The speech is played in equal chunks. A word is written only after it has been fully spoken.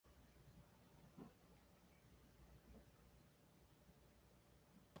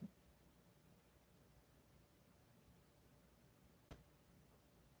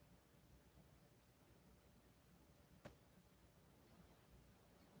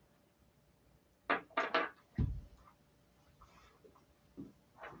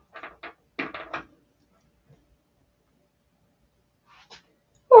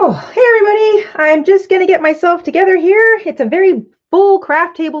I'm just going to get myself together here. It's a very full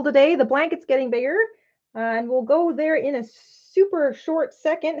craft table today. The blanket's getting bigger, and we'll go there in a super short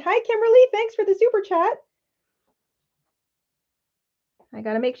second. Hi, Kimberly. Thanks for the super chat. I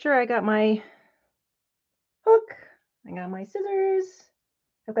got to make sure I got my hook. I got my scissors.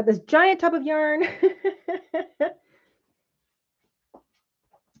 I've got this giant tub of yarn.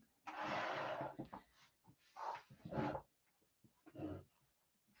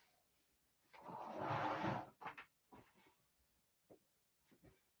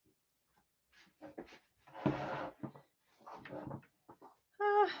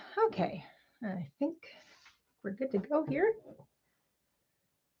 Okay, I think we're good to go here.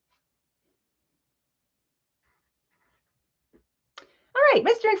 All right,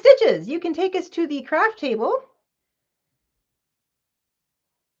 Mr. InStitches, you can take us to the craft table.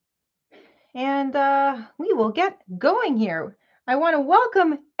 And we will get going here. I want to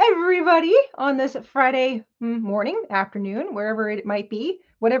welcome everybody on this Friday morning, afternoon, wherever it might be,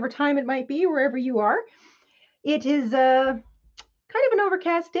 whatever time it might be, wherever you are. It is kind of an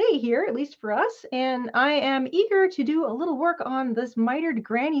overcast day here, at least for us, and I am eager to do a little work on this mitered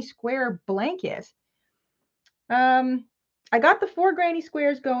granny square blanket. I got the 4 granny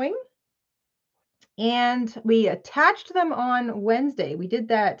squares going, and we attached them on Wednesday. We did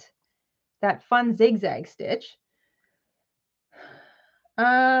that fun zigzag stitch.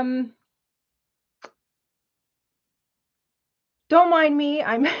 Don't mind me.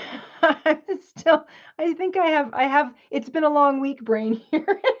 I'm still, I think I have, it's been a long week brain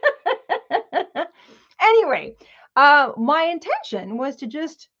here. Anyway, my intention was to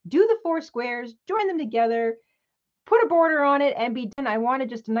just do the 4 squares, join them together, put a border on it, and be done. I wanted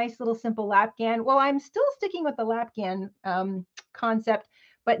just a nice little simple lapgan. Well, I'm still sticking with the lapgan concept,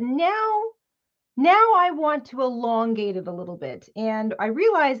 but now I want to elongate it a little bit. And I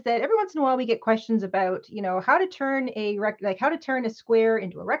realized that every once in a while we get questions about, how to turn a square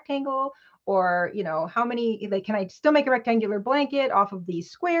into a rectangle, or, how many, can I still make a rectangular blanket off of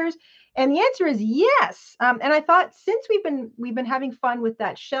these squares? And the answer is yes. And I thought, since we've been having fun with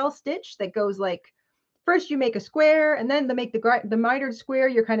that shell stitch that goes like, first you make a square, and then to make the mitered square,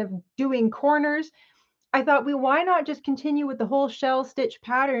 you're kind of doing corners. I thought, well, why not just continue with the whole shell stitch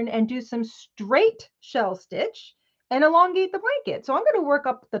pattern and do some straight shell stitch and elongate the blanket? So I'm going to work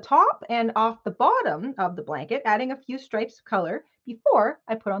up the top and off the bottom of the blanket, adding a few stripes of color before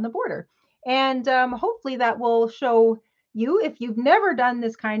I put on the border. And hopefully that will show you, if you've never done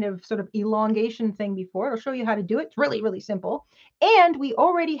this kind of sort of elongation thing before, it'll show you how to do it. It's really, really simple. And we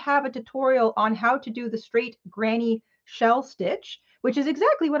already have a tutorial on how to do the straight granny shell stitch, which is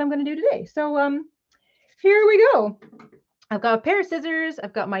exactly what I'm going to do today. So here we go. I've got a pair of scissors.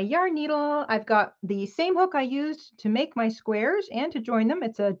 I've got my yarn needle. I've got the same hook I used to make my squares and to join them.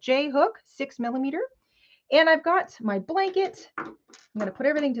 It's a J hook, 6mm. And I've got my blanket. I'm going to put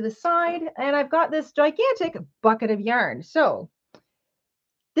everything to the side. And I've got this gigantic bucket of yarn. So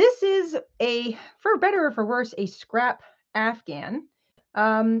this is for better or for worse, a scrap Afghan.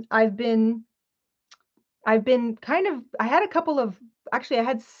 I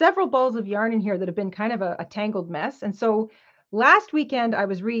had several balls of yarn in here that have been kind of a tangled mess. And so last weekend I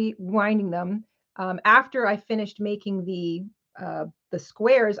was rewinding them. After I finished making the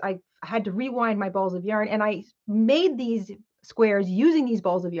squares, I had to rewind my balls of yarn, and I made these squares using these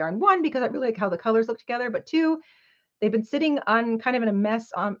balls of yarn. 1, because I really like how the colors look together, but 2, they've been sitting on kind of in a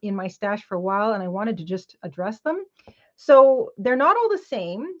mess in my stash for a while, and I wanted to just address them. So they're not all the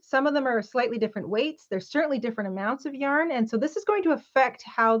same. Some of them are slightly different weights. There's certainly different amounts of yarn. And so this is going to affect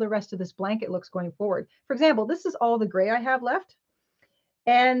how the rest of this blanket looks going forward. For example, this is all the gray I have left.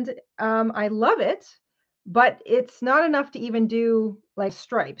 And I love it, but it's not enough to even do like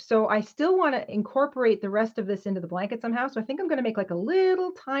stripes. So I still want to incorporate the rest of this into the blanket somehow. So I think I'm going to make like a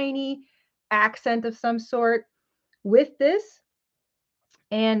little tiny accent of some sort with this.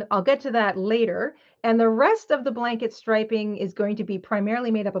 And I'll get to that later. And the rest of the blanket striping is going to be primarily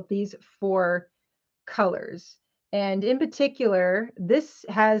made up of these 4 colors. And in particular, I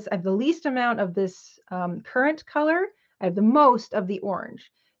have the least amount of this currant color. I have the most of the orange.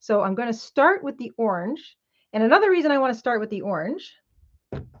 So I'm going to start with the orange. And another reason I want to start with the orange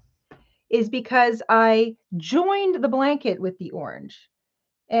is because I joined the blanket with the orange.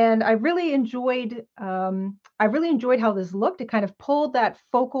 And I really enjoyed how this looked. It kind of pulled that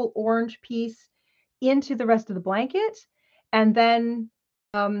focal orange piece into the rest of the blanket. And then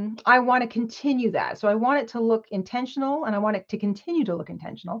I want to continue that. So I want it to look intentional, and I want it to continue to look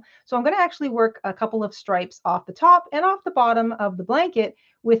intentional. So I'm going to actually work a couple of stripes off the top and off the bottom of the blanket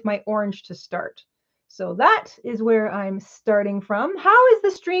with my orange to start. So that is where I'm starting from. How is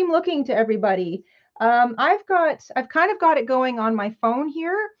the stream looking to everybody? I've kind of got it going on my phone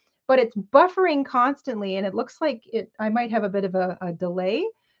here, but it's buffering constantly, and it looks like I might have a bit of a delay.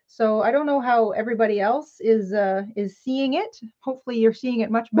 So I don't know how everybody else is seeing it. Hopefully you're seeing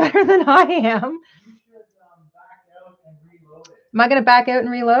it much better than I am. You should back out and reload it. Am I going to back out and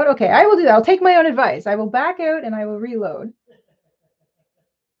reload? Okay, I will do that. I'll take my own advice. I will back out and I will reload.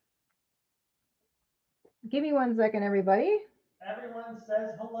 Give me 1 second, everybody. Everyone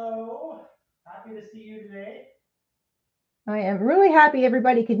says hello. Happy to see you today. I am really happy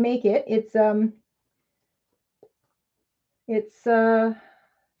everybody could make it. It's just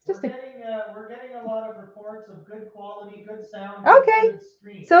we're getting a lot of reports of good quality, good sound. Okay. Good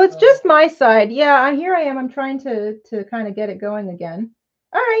stream, so it's just my side. Yeah, here I am. I'm trying to kind of get it going again.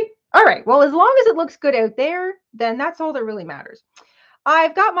 All right. All right. Well, as long as it looks good out there, then that's all that really matters.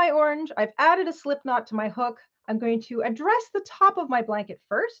 I've got my orange. I've added a slip knot to my hook. I'm going to address the top of my blanket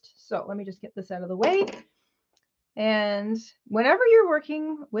first. So let me just get this out of the way. And whenever you're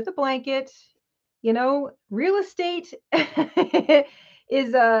working with a blanket, you know, real estate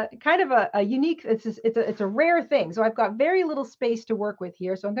is a kind of a unique, it's a rare thing. So I've got very little space to work with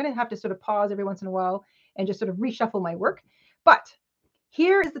here. So I'm going to have to sort of pause every once in a while and just sort of reshuffle my work. But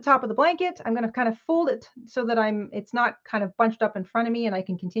here is the top of the blanket. I'm going to kind of fold it so that it's not kind of bunched up in front of me and I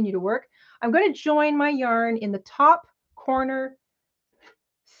can continue to work. I'm going to join my yarn in the top corner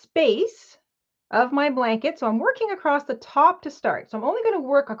space of my blanket. So I'm working across the top to start. So I'm only going to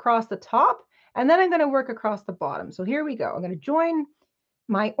work across the top and then I'm going to work across the bottom. So here we go. I'm going to join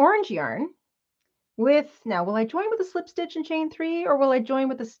my orange yarn with, now will I join with a slip stitch and chain 3 or will I join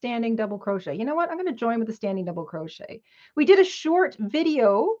with a standing double crochet? You know what? I'm going to join with a standing double crochet. We did a short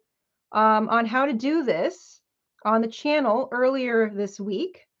video on how to do this on the channel earlier this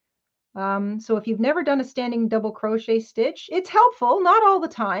week. So if you've never done a standing double crochet stitch, it's helpful, not all the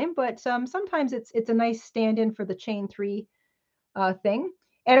time, but sometimes it's a nice stand-in for the chain 3 thing.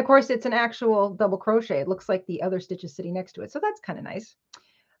 And of course, it's an actual double crochet. It looks like the other stitch is sitting next to it. So that's kind of nice.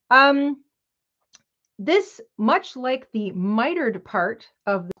 This, much like the mitered part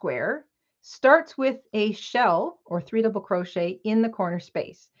of the square, starts with a shell or 3 double crochet in the corner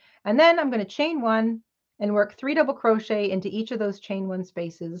space. And then I'm going to chain 1 and work 3 double crochet into each of those chain 1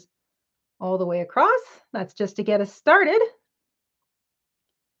 spaces all the way across. That's just to get us started.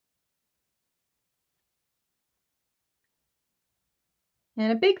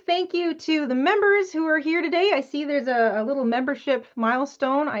 And a big thank you to the members who are here today. I see there's a little membership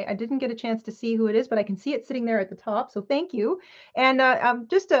milestone. I didn't get a chance to see who it is, but I can see it sitting there at the top. So thank you. And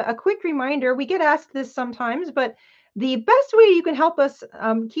just a quick reminder, we get asked this sometimes, but the best way you can help us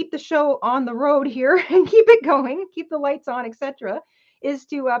keep the show on the road here and keep it going, keep the lights on, etc., is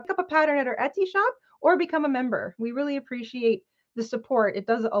to pick up a pattern at our Etsy shop or become a member. We really appreciate the support. It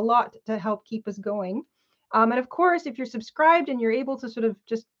does a lot to help keep us going. And of course, if you're subscribed and you're able to sort of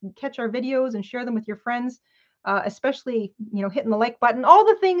just catch our videos and share them with your friends, especially, you know, hitting the like button, all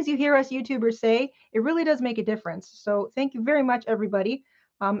the things you hear us YouTubers say, it really does make a difference. So thank you very much, everybody.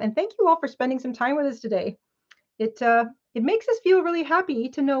 And thank you all for spending some time with us today. It makes us feel really happy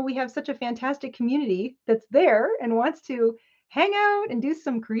to know we have such a fantastic community that's there and wants to hang out and do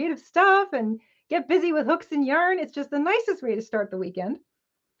some creative stuff and get busy with hooks and yarn. It's just the nicest way to start the weekend.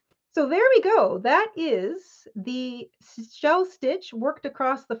 So there we go. That is the shell stitch worked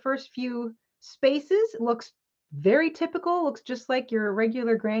across the first few spaces. It looks very typical. Looks just like your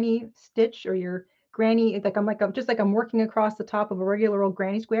regular granny stitch or your granny, just like I'm working across the top of a regular old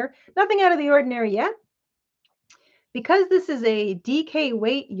granny square. Nothing out of the ordinary yet. Because this is a DK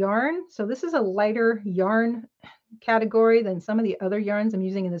weight yarn, so this is a lighter yarn category than some of the other yarns I'm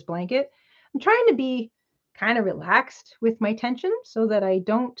using in this blanket. I'm trying to be kind of relaxed with my tension so that I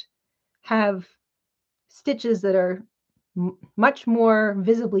don't have stitches that are much more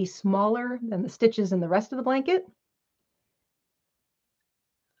visibly smaller than the stitches in the rest of the blanket.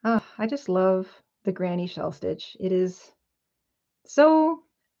 Oh, I just love the granny shell stitch. It is so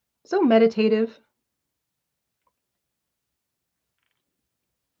meditative.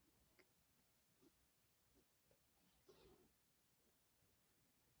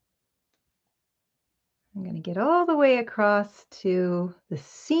 I'm going to get all the way across to the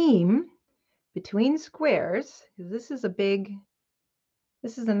seam between squares, because this is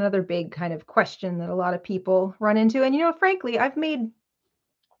another big kind of question that a lot of people run into. And, you know, frankly, I've made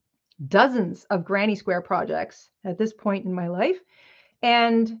dozens of granny square projects at this point in my life.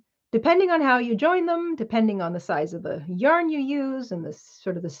 And depending on how you join them, depending on the size of the yarn you use and the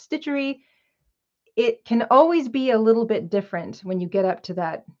sort of the stitchery, it can always be a little bit different when you get up to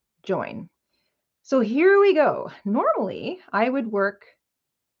that join. So here we go. Normally, I would work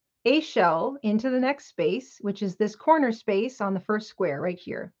a shell into the next space, which is this corner space on the first square right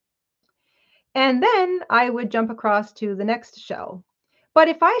here. And then I would jump across to the next shell. But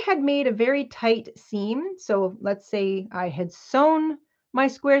if I had made a very tight seam, so let's say I had sewn my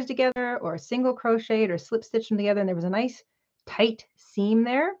squares together or single crocheted or slip stitched them together and there was a nice tight seam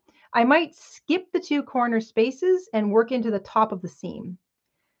there, I might skip the two corner spaces and work into the top of the seam.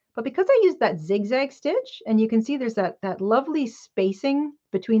 But because I used that zigzag stitch, and you can see there's that lovely spacing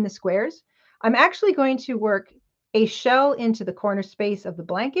between the squares, I'm actually going to work a shell into the corner space of the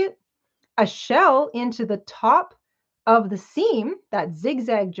blanket, a shell into the top of the seam, that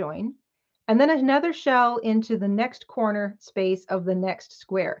zigzag join, and then another shell into the next corner space of the next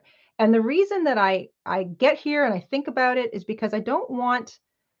square. And the reason that I get here and I think about it is because I don't want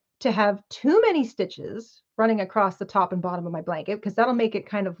to have too many stitches running across the top and bottom of my blanket because that'll make it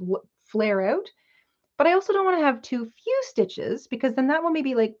kind of flare out. But I also don't want to have too few stitches because then that will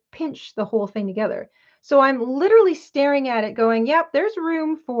maybe like pinch the whole thing together. So I'm literally staring at it going, yep, there's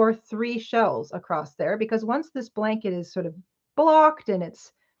room for 3 shells across there because once this blanket is sort of blocked and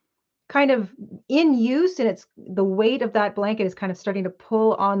it's kind of in use and it's the weight of that blanket is kind of starting to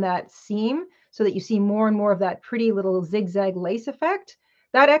pull on that seam so that you see more and more of that pretty little zigzag lace effect,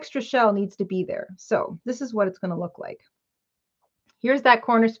 that extra shell needs to be there. So this is what it's going to look like. Here's that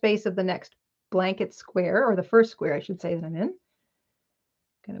corner space of the next blanket square, or the first square, I should say, that I'm in.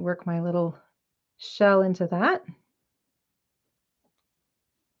 Going to work my little shell into that.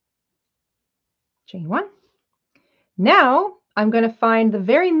 Chain 1. Now I'm going to find the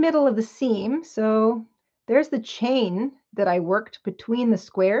very middle of the seam. So there's the chain that I worked between the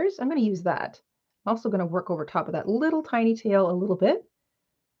squares. I'm going to use that. I'm also going to work over top of that little tiny tail a little bit.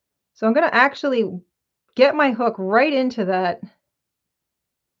 So I'm going to actually get my hook right into that.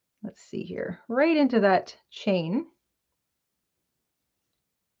 Let's see here, right into that chain.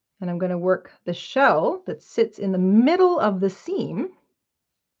 And I'm going to work the shell that sits in the middle of the seam.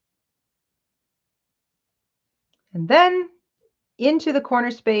 And then into the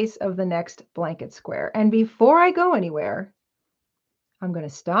corner space of the next blanket square. And before I go anywhere, I'm going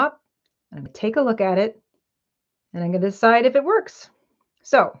to stop, and I'm going to take a look at it, and I'm going to decide if it works.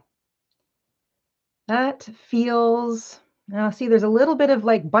 So that feels, now see, there's a little bit of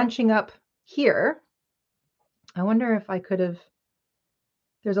like bunching up here. I wonder if I could have,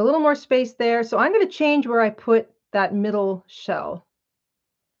 there's a little more space there. So I'm going to change where I put that middle shell.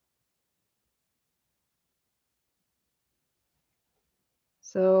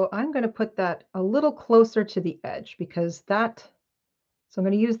 So I'm going to put that a little closer to the edge because that, so I'm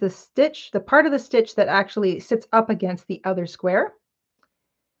going to use the stitch, the part of the stitch that actually sits up against the other square.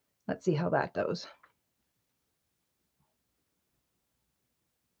 Let's see how that goes.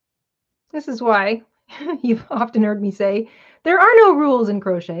 This is why you've often heard me say, there are no rules in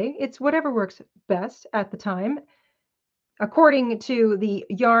crochet. It's whatever works best at the time, according to the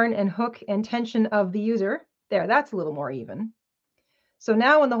yarn and hook and tension of the user. There, that's a little more even. So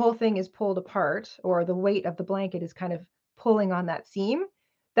now when the whole thing is pulled apart, or the weight of the blanket is kind of pulling on that seam,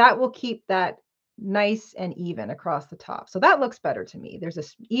 that will keep that nice and even across the top. So that looks better to me. There's an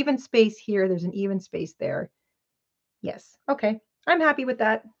even space here. There's an even space there. Yes. Okay. I'm happy with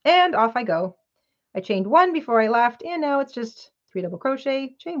that. And off I go. I chained 1 before I left, and now it's just 3 double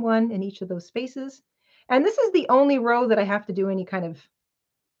crochet, chain 1 in each of those spaces. And this is the only row that I have to do any kind of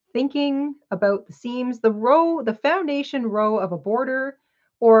thinking about the seams. The foundation row of a border,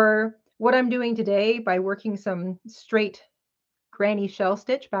 or what I'm doing today by working some straight granny shell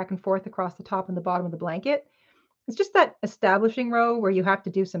stitch back and forth across the top and the bottom of the blanket. It's just that establishing row where you have to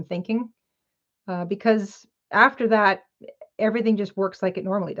do some thinking because after that, everything just works like it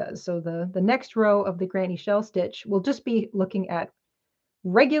normally does. So the next row of the granny shell stitch will just be looking at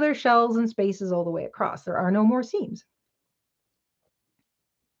regular shells and spaces all the way across. There are no more seams.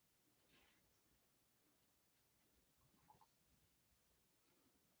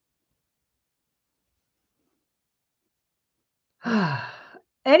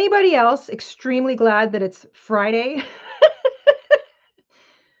 Anybody else extremely glad that it's Friday?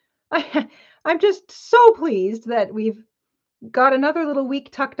 I'm just so pleased that we've got another little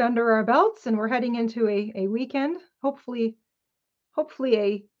week tucked under our belts and we're heading into a weekend. Hopefully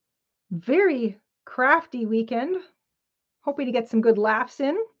a very crafty weekend. Hoping to get some good laughs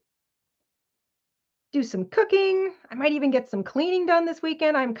in. Do some cooking. I might even get some cleaning done this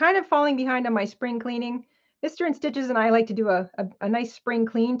weekend. I'm kind of falling behind on my spring cleaning. Mr. and Stitches and I like to do a nice spring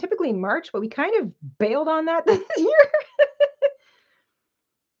clean, typically in March, but we kind of bailed on that this year.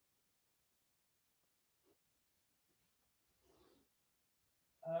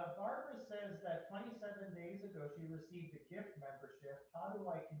 27 days ago, she received a gift membership. How do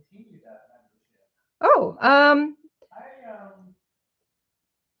I continue that membership? Oh,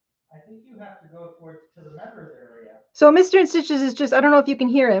 I think you have to go to the members area. So Mr. InStitches is just, I don't know if you can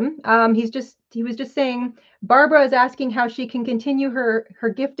hear him. He was just saying, Barbara is asking how she can continue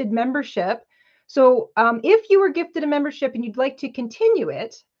her gifted membership. So if you were gifted a membership and you'd like to continue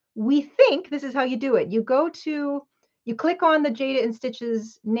it, we think this is how you do it. You click on the Jayda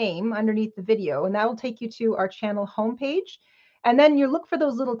InStitches name underneath the video, and that will take you to our channel homepage. And then you look for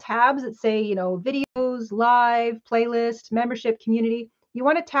those little tabs that say, videos, live, playlist, membership, community. You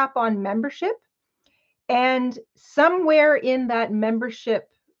want to tap on membership. And somewhere in that membership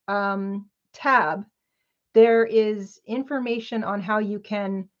tab, there is information on how you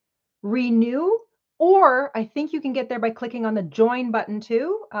can renew, or I think you can get there by clicking on the join button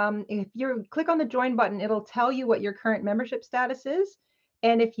too. If you click on the join button, it'll tell you what your current membership status is.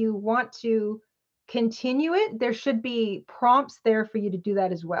 And if you want to continue it, there should be prompts there for you to do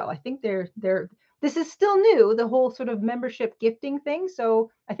that as well. I think this is still new, the whole sort of membership gifting thing. So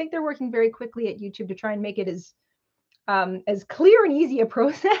I think they're working very quickly at YouTube to try and make it as clear and easy a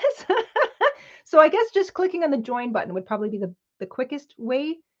process. So I guess just clicking on the join button would probably be the quickest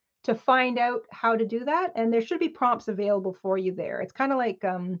way to find out how to do that. And there should be prompts available for you there. It's kind of like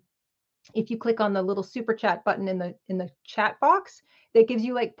if you click on the little super chat button in the chat box, that gives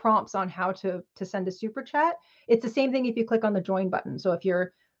you like prompts on how to send a super chat. It's the same thing if you click on the join button. So if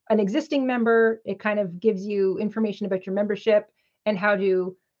you're an existing member, it kind of gives you information about your membership and how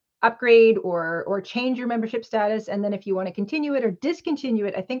to upgrade or change your membership status. And then if you want to continue it or discontinue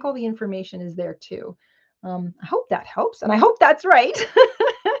it, I think all the information is there too. I hope that helps, and I hope that's right.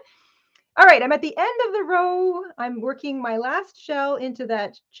 All right, I'm at the end of the row. I'm working my last shell into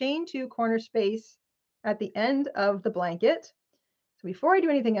that chain 2 corner space at the end of the blanket. So before I do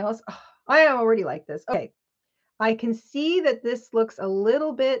anything else, I already like this. Okay, I can see that this looks a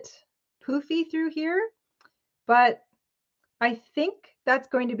little bit poofy through here, but I think that's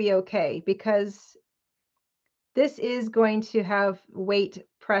going to be okay because this is going to have weight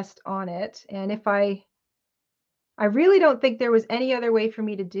pressed on it. And if I really don't think there was any other way for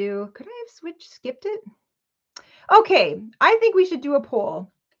me to do. Could I have skipped it? Okay, I think we should do a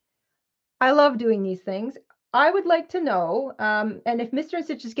poll. I love doing these things. I would like to know, and if Mr.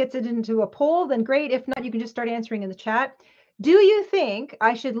 InStitches gets it into a poll, then great. If not, you can just start answering in the chat. Do you think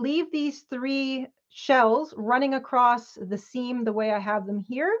I should leave these 3 shells running across the seam the way I have them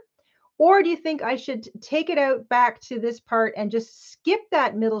here? Or do you think I should take it out back to this part and just skip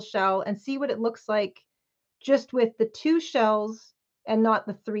that middle shell and see what it looks like just with the 2 shells and not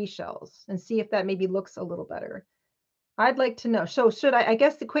the 3 shells, and see if that maybe looks a little better? I'd like to know. So should I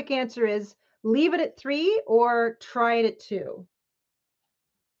guess the quick answer is leave it at 3 or try it at 2.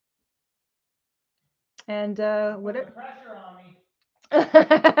 And what Put the pressure on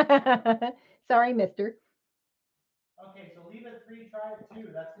me. Sorry, mister. Okay, so leave it at 3, try it 2.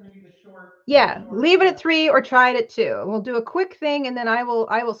 That's going to be the short. Yeah, leave it at 3 or try it at 2. We'll do a quick thing and then I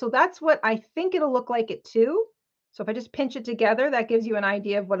will. So that's what I think it'll look like at 2. So if I just pinch it together, that gives you an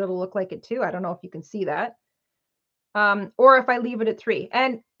idea of what it'll look like at 2. I don't know if you can see that. Or if I leave it at 3.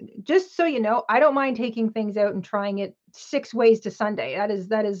 And just so you know, I don't mind taking things out and trying it 6 ways to Sunday.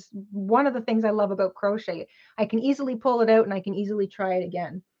 That is one of the things I love about crochet. I can easily pull it out and I can easily try it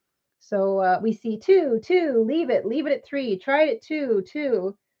again. So we see 2, leave it at 3, try it at 2,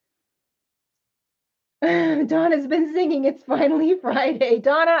 2. Donna's been singing It's Finally Friday.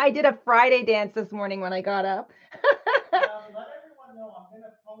 Donna, I did a Friday dance this morning when I got up. Let everyone know I'm going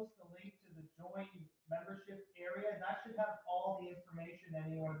to post the link to the join membership area. That should have all the information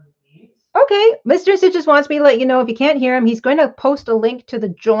anyone needs. Okay, Mr. InStitches wants me to let you know if you can't hear him, he's going to post a link to the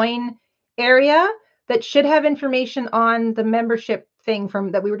join area that should have information on the membership thing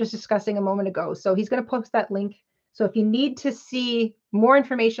that we were just discussing a moment ago. So he's going to post that link. So if you need to see more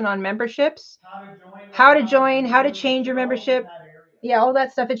information on memberships, how to join, how to change your membership, yeah, all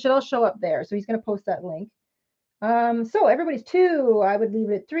that stuff, it should all show up there. So he's going to post that link. So everybody's 2. I would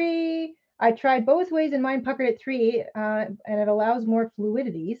leave it at 3. I tried both ways and mine puckered at 3, and it allows more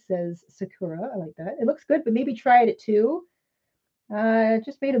fluidity, says Sakura. I like that. It looks good, but maybe try it at 2.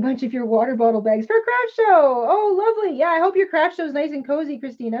 Just made a bunch of your water bottle bags for a craft show. Oh, lovely. Yeah, I hope your craft show is nice and cozy,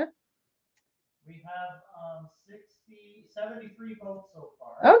 Christina. We have 73 votes so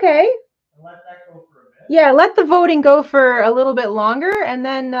far. Okay. And let that go for a bit. Yeah, let the voting go for a little bit longer, and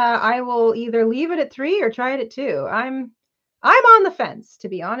then I will either leave it at 3 or try it at 2. I'm on the fence, to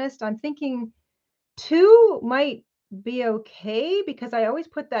be honest. I'm thinking 2 might be okay because I always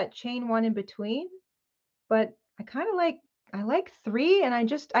put that chain 1 in between, but I kind of like like 3, and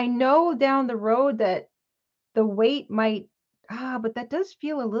I know down the road that the weight might, but that does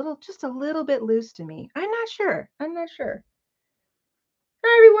feel just a little bit loose to me. I'm not sure. I'm not sure.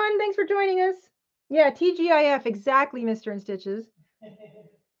 Hi, everyone. Thanks for joining us. Yeah, TGIF, exactly, Mr. InStitches.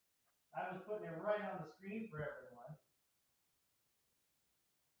 I was putting it right on the screen for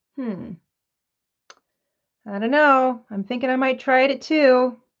everyone. I don't know. I'm thinking I might try it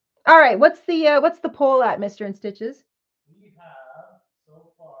too. All right, what's the poll at, Mr. InStitches? We have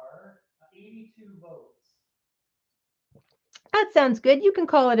so far 82 votes. That sounds good. You can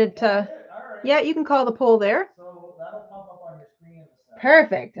call it at All right. Yeah, you can call the poll there. So that'll pop up on your screen in a second.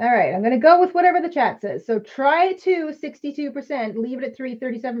 Perfect. All right, I'm going to go with whatever the chat says. So try it too, 62%. Leave it at 3,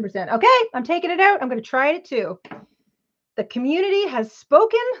 37%. Okay, I'm taking it out. I'm going to try it too. The community has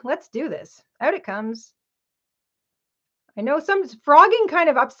spoken. Let's do this. Out it comes. I know some frogging kind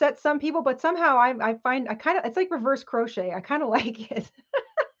of upsets some people, but somehow I find it's like reverse crochet. I kind of like it.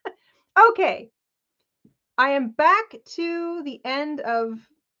 Okay. I am back to the end of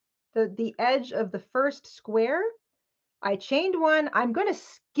the edge of the first square. I chained one. I'm going to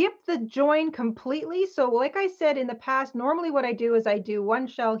skip the join completely. So like I said in the past, normally what I do is I do one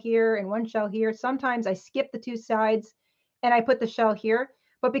shell here and one shell here. Sometimes I skip the 2 sides and I put the shell here.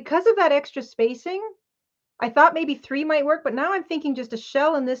 But because of that extra spacing, I thought maybe 3 might work, but now I'm thinking just a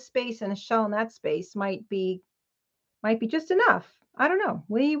shell in this space and a shell in that space might be just enough. I don't know.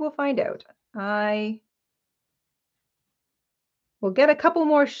 We will find out. I will get a couple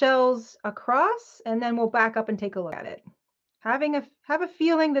more shells across and then we'll back up and take a look at it. Have a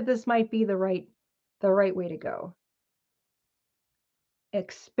feeling that this might be the right way to go.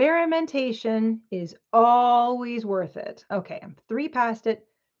 Experimentation is always worth it. Okay, I'm 3 past it.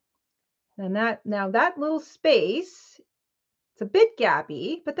 And now that little space, it's a bit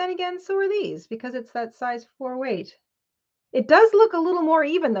gappy, but then again, so are these because it's that size 4 weight. It does look a little more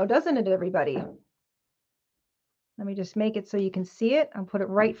even though, doesn't it, everybody? Let me just make it so you can see it. I'll put it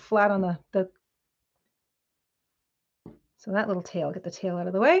right flat on the so that little tail, get the tail out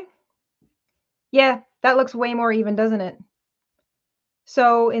of the way. Yeah, that looks way more even, doesn't it?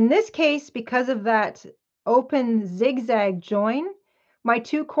 So in this case, because of that open zigzag join, my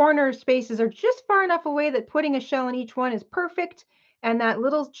 2 corner spaces are just far enough away that putting a shell in each one is perfect. And that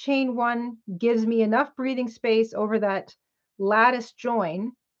little chain one gives me enough breathing space over that lattice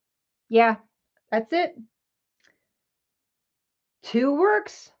join. Yeah, that's it. 2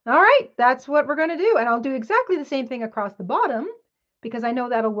 works. All right, that's what we're going to do. And I'll do exactly the same thing across the bottom because I know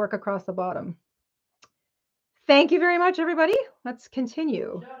that'll work across the bottom. Thank you very much, everybody. Let's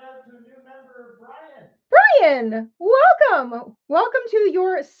continue. Shout out to a new member, Brian. Brian, welcome. Welcome to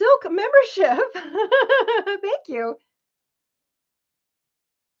your Silk membership. Thank you.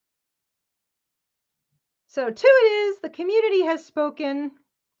 So 2 it is. The community has spoken.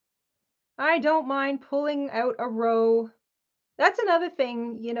 I don't mind pulling out a row. That's another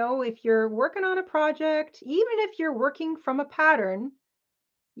thing, you know, if you're working on a project, even if you're working from a pattern,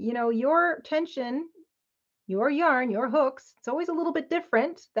 you know, your tension, your yarn, your hooks, it's always a little bit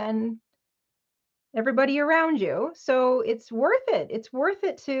different than everybody around you. So it's worth it. It's worth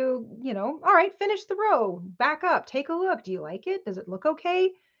it to, you know, all right, finish the row, back up, take a look. Do you like it? Does it look okay?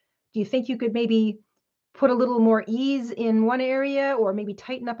 Do you think you could maybe put a little more ease in one area or maybe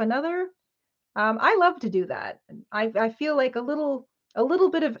tighten up another? I love to do that. I feel like a little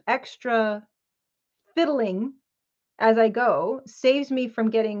bit of extra fiddling as I go saves me from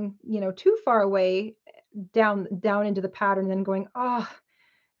getting, you know, too far away down into the pattern and then going, oh,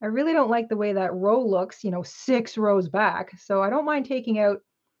 I really don't like the way that row looks, you know, 6 rows back. So I don't mind taking out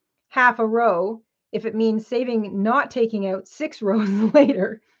half a row if it means not taking out 6 rows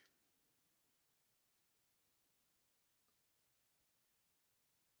later.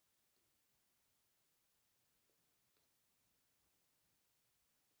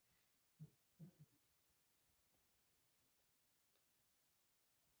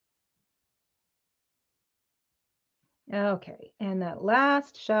 Okay, and that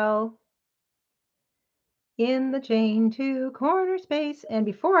last shell in the chain 2 corner space. And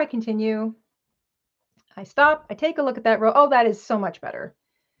before I continue, I stop, I take a look at that row. Oh, that is so much better.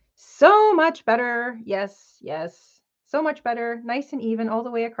 So much better. Yes, yes. So much better. Nice and even all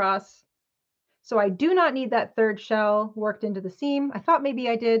the way across. So I do not need that 3rd shell worked into the seam. I thought maybe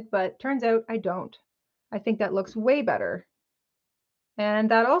I did, but turns out I don't. I think that looks way better.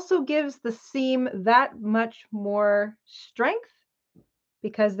 And that also gives the seam that much more strength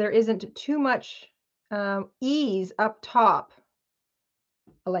because there isn't too much ease up top.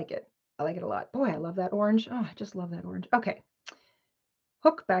 I like it. I like it a lot. Boy, I love that orange. Oh, I just love that orange. Okay.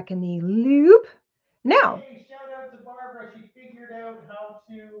 Hook back in the loop. Now, hey, shout out to Barbara. She figured out how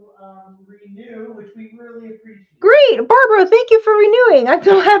to renew, which we really appreciate. great, Barbara, thank you for renewing. I'm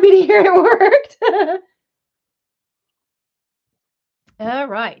so happy to hear it worked. All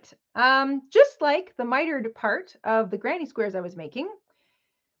right. Just like the mitered part of the granny squares I was making,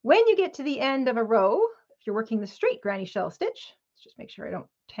 when you get to the end of a row, if you're working the straight granny shell stitch, let's just make sure I don't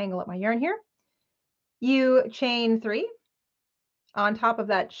tangle up my yarn here. You chain 3 on top of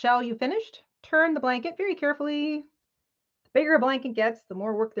that shell you finished. Turn the blanket very carefully. The bigger a blanket gets, the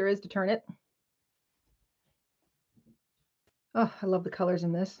more work there is to turn it. Oh, I love the colors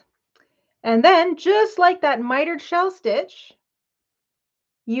in this. And then, just like that mitered shell stitch,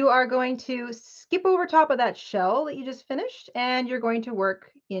 you are going to skip over top of that shell that you just finished, and you're going to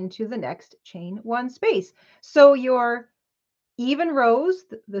work into the next chain 1 space. So your even rows,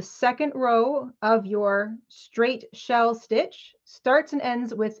 the second row of your straight shell stitch starts and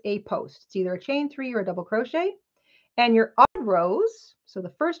ends with a post. It's either a chain 3 or a double crochet. And your odd rows, so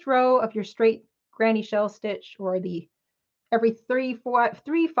the first row of your straight granny shell stitch, or the every 3, 4,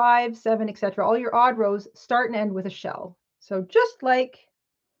 3, 5, 7, etc., all your odd rows start and end with a shell. So just like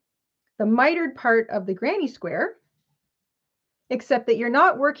the mitered part of the granny square, except that you're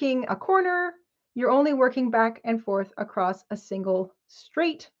not working a corner, you're only working back and forth across a single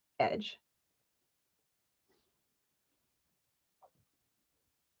straight edge.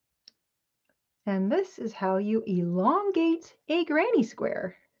 And this is how you elongate a granny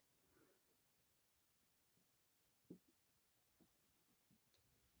square.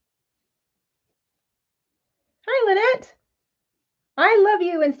 Hi, Lynette. I love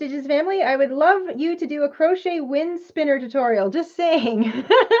you, InStitches Family. I would love you to do a crochet wind spinner tutorial. Just saying.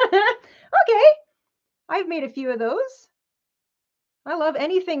 Okay. I've made a few of those. I love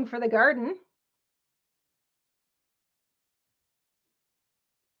anything for the garden.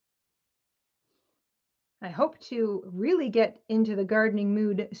 I hope to really get into the gardening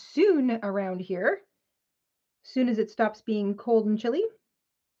mood soon around here, soon as it stops being cold and chilly.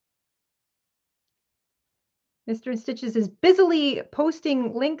 Mr. InStitches is busily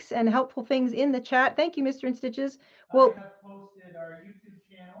posting links and helpful things in the chat. Thank you, Mr. InStitches. Well, I have posted our YouTube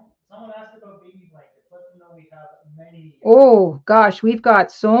channel. Someone asked about baby blankets. Let them know we have many. Oh gosh, we've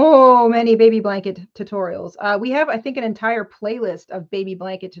got so many baby blanket tutorials. We have, I think, an entire playlist of baby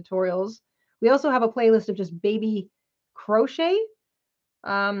blanket tutorials. We also have a playlist of just baby crochet.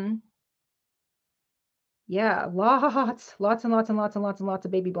 Yeah, lots and lots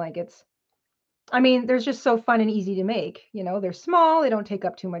of baby blankets. I mean, they're just so fun and easy to make. You know, they're small, they don't take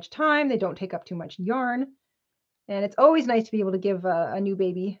up too much time, they don't take up too much yarn. And it's always nice to be able to give a new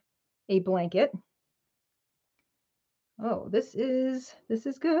baby a blanket. Oh, this is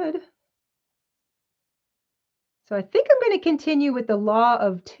good. So I think I'm going to continue with the law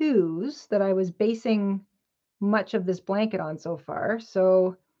of 2s that I was basing much of this blanket on so far.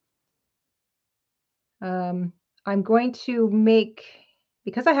 So I'm going to make,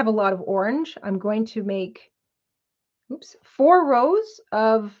 because I have a lot of orange, I'm going to make, 4 rows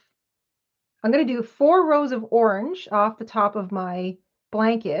of, I'm going to do 4 rows of orange off the top of my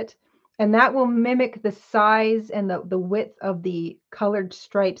blanket, and that will mimic the size and the width of the colored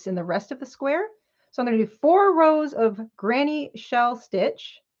stripes in the rest of the square. So I'm going to do 4 rows of granny shell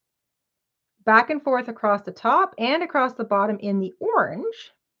stitch back and forth across the top and across the bottom in the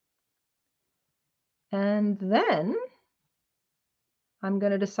orange. And then I'm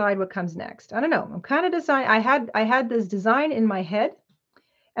going to decide what comes next. I don't know. I'm kind of deciding. I had this design in my head,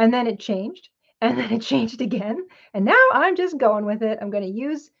 and then it changed, and then it changed again. And now I'm just going with it. I'm going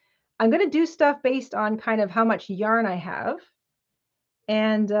to do stuff based on kind of how much yarn I have.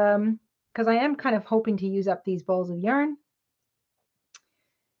 And because I am kind of hoping to use up these balls of yarn.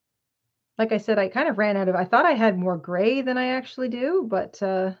 Like I said, I kind of ran out of, I thought I had more gray than I actually do, but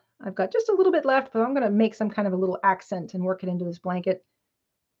I've got just a little bit left, but I'm going to make some kind of a little accent and work it into this blanket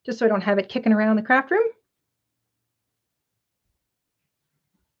just so I don't have it kicking around the craft room.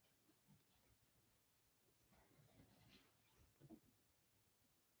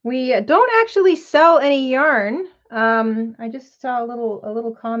 We don't actually sell any yarn. I just saw a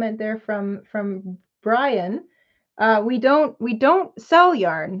little comment there from Brian. We don't sell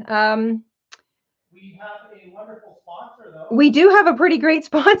yarn. We have a wonderful sponsor, though. We do have a pretty great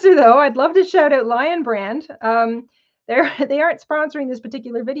sponsor, though. I'd love to shout out Lion Brand. They aren't sponsoring this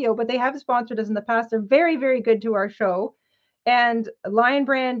particular video, but they have sponsored us in the past. They're very, very good to our show. And Lion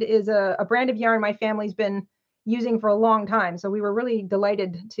Brand is a brand of yarn my family's been using for a long time. So we were really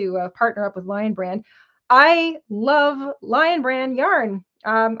delighted to partner up with Lion Brand. I love Lion Brand yarn.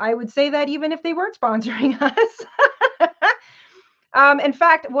 I would say that even if they weren't sponsoring us. In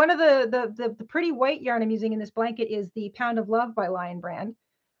fact, one of the pretty white yarn I'm using in this blanket is the Pound of Love by Lion Brand.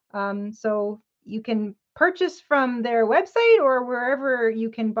 So you can purchase from their website or wherever you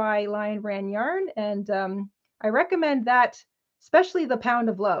can buy Lion Brand yarn. And I recommend that, especially the Pound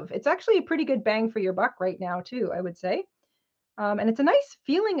of Love. It's actually a pretty good bang for your buck right now too, I would say. And it's a nice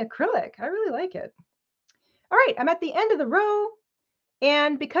feeling acrylic. I really like it. All right, I'm at the end of the row.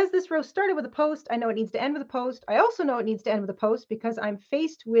 And because this row started with a post, I know it needs to end with a post. I also know it needs to end with a post because I'm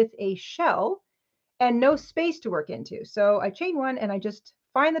faced with a shell and no space to work into. So I chain one and I just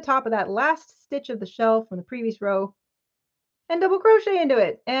find the top of that last stitch of the shell from the previous row and double crochet into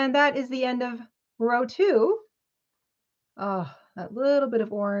it. And that is the end of row 2. Oh, that little bit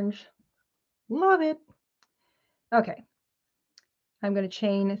of orange. Love it. Okay. I'm going to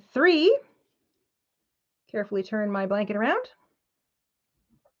chain 3. Carefully turn my blanket around.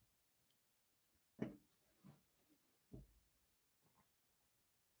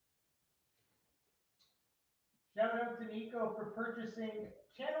 Shout out to Nico for purchasing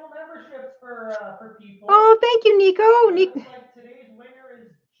channel memberships for people. Oh, thank you, Nico. Looks like today's winner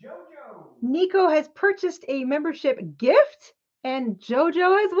is JoJo. Nico has purchased a membership gift, and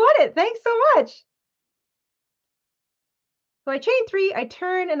JoJo has won it. Thanks so much. So I chain 3, I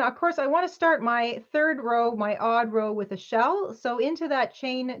turn, and of course I want to start my third row, my odd row, with a shell. So into that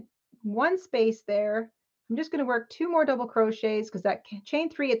chain 1 space there, I'm just going to work 2 more double crochets because that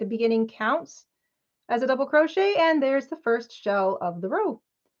chain 3 at the beginning counts as a double crochet, and there's the first shell of the row.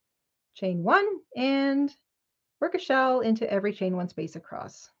 Chain 1 and work a shell into every chain 1 space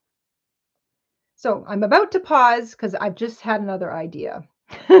across. So I'm about to pause because I've just had another idea.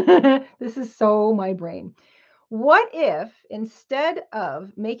 This is so my brain. What if instead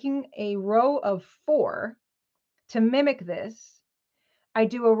of making a row of 4 to mimic this, I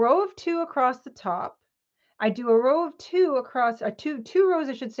do a row of 2 across the top. I do a row of 2 across, two rows,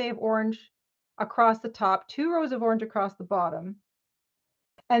 I should say, of orange across the top, 2 rows of orange across the bottom.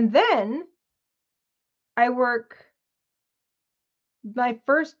 And then I work my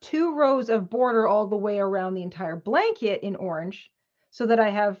first 2 rows of border all the way around the entire blanket in orange so that I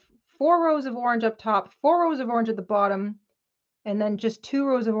have 4 rows of orange up top, 4 rows of orange at the bottom, and then just 2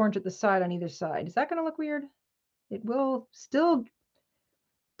 rows of orange at the side on either side. Is that going to look weird? It will still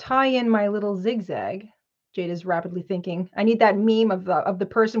tie in my little zigzag. Jayda's rapidly thinking. I need that meme of the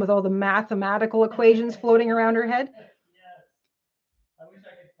person with all the mathematical equations floating around her head. Yes. I wish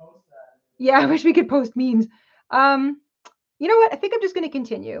I could post that. Yeah, I wish we could post memes. You know what? I think I'm just going to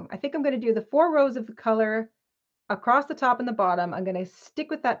continue. I think I'm going to do the 4 rows of the color across the top and the bottom. I'm going to stick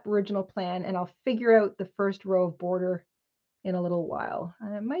with that original plan, and I'll figure out the first row of border in a little while.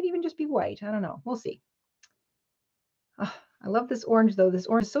 It might even just be white. I don't know. We'll see. Oh, I love this orange, though. This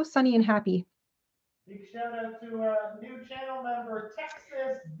orange is so sunny and happy. Big shout out to a new channel member,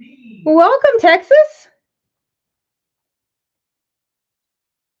 Texas B. Welcome, Texas.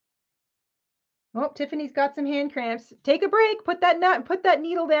 Oh, Tiffany's got some hand cramps. Take a break. Put that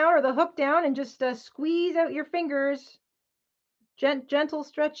needle down or the hook down, and just squeeze out your fingers. Gentle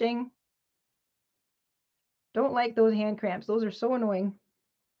stretching. Don't like those hand cramps. Those are so annoying.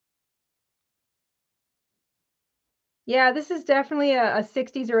 Yeah, this is definitely a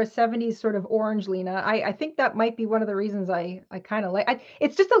 60s or a 70s sort of orange, Lena. I think that might be one of the reasons I kind of like.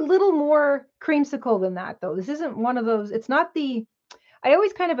 It's just a little more creamsicle than that, though. This isn't one of those. It's not the. I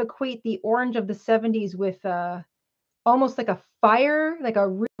always kind of equate the orange of the 70s with almost like a fire, like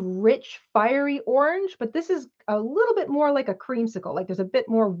a rich, fiery orange. But this is a little bit more like a creamsicle. Like there's a bit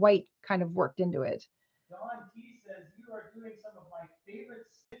more white kind of worked into it. Dawn T says you are doing some of my favorite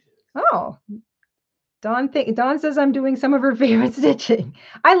stitches. Oh. Dawn says I'm doing some of her favorite stitching.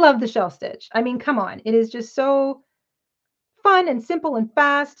 I love the shell stitch. I mean, come on. It is just so fun and simple and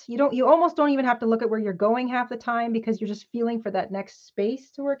fast. You almost don't even have to look at where you're going half the time because you're just feeling for that next space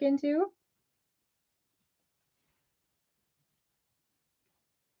to work into.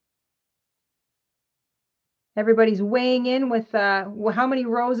 Everybody's weighing in with how many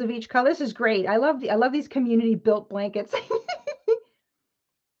rows of each color. This is great. I love these community built blankets.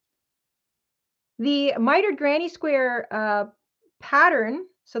 The mitered granny square pattern.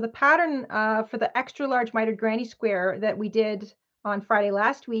 So the pattern for the extra large mitered granny square that we did on Friday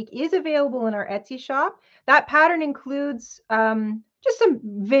last week is available in our Etsy shop. That pattern includes just some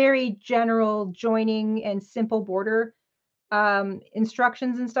very general joining and simple border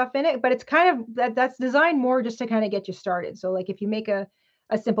instructions and stuff in it, but it's kind of that's designed more just to kind of get you started. So like if you make a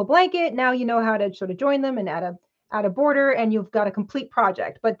simple blanket, now you know how to sort of join them and add a border, and you've got a complete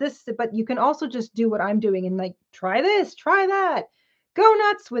project. But you can also just do what I'm doing and like try this, try that, go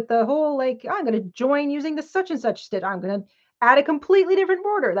nuts with the whole like I'm going to join using the such and such stitch. I'm going to add a completely different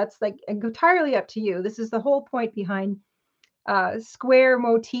border. That's like entirely up to you. This is the whole point behind square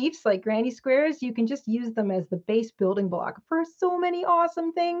motifs like granny squares. You can just use them as the base building block for so many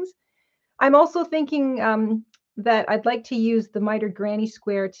awesome things. I'm also thinking that I'd like to use the mitered granny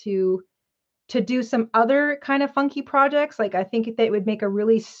square to do some other kind of funky projects. Like I think that would make a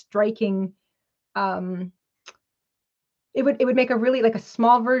really striking um, it would make a really like a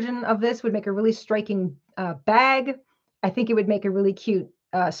small version of this would make a really striking bag. I think it would make a really cute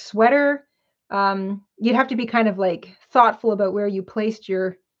sweater. You'd have to be kind of like thoughtful about where you placed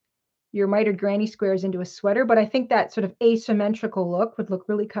your mitered granny squares into a sweater, but I think that sort of asymmetrical look would look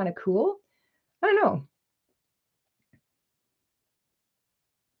really kind of cool. I don't know.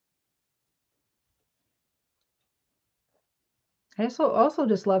 I also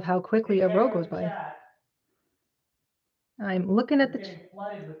just love how quickly a row goes by. I'm looking at the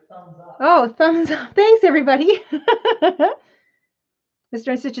flooded with thumbs up. Oh, thumbs up. Thanks, everybody. Mr.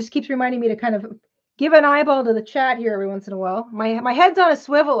 InStitches just keeps reminding me to kind of give an eyeball to the chat here every once in a while. My head's on a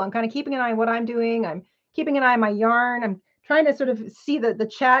swivel. I'm kind of keeping an eye on what I'm doing. I'm keeping an eye on my yarn. I'm trying to sort of see the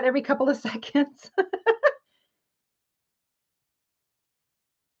chat every couple of seconds.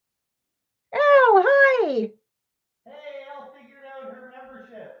 Oh, hi. Hey, Elle figured out her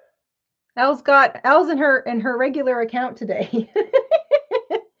membership. Elle's in her regular account today.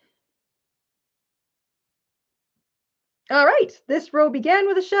 All right, this row began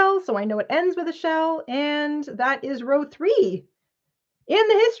with a shell, so I know it ends with a shell, and that is row 3 in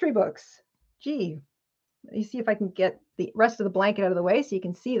the history books. Gee, let me see if I can get the rest of the blanket out of the way so you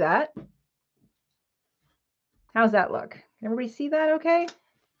can see that. How's that look? Can everybody see that okay?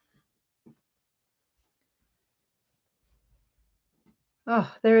 Oh,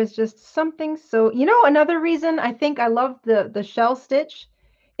 there is just something so, another reason I think I love the shell stitch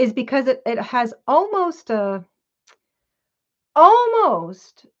is because it has almost a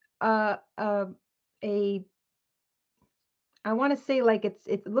uh, uh, a I want to say like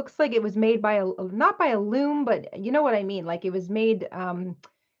it looks like it was made by not by a loom, but you know what I mean. Like it was made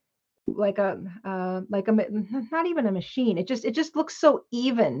like a not even a machine. It just looks so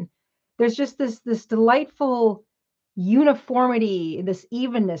even. There's just this delightful uniformity, this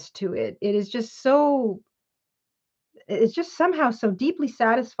evenness to it. It's just somehow so deeply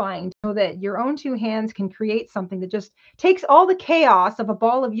satisfying to know that your own two hands can create something that just takes all the chaos of a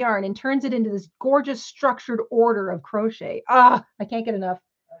ball of yarn and turns it into this gorgeous structured order of crochet. Ah, I can't get enough.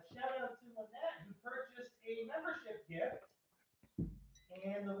 Shout out to Lynette, who purchased a membership gift,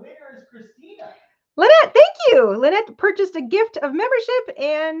 and the winner is Christina. Lynette, thank you. Lynette purchased a gift of membership,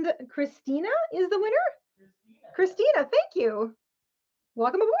 and Christina is the winner. Christina, thank you.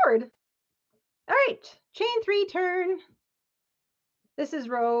 Welcome aboard. All right, chain 3 turn. This is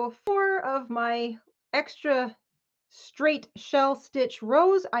row 4 of my extra straight shell stitch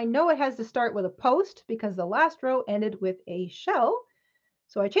rows. I know it has to start with a post because the last row ended with a shell.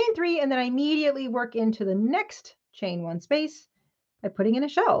 So I chain 3 and then I immediately work into the next chain 1 space by putting in a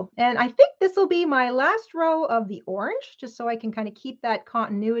shell. And I think this will be my last row of the orange, just so I can kind of keep that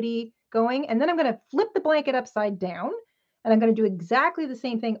continuity going. And then I'm going to flip the blanket upside down and I'm going to do exactly the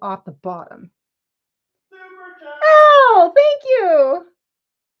same thing off the bottom. Oh, thank you.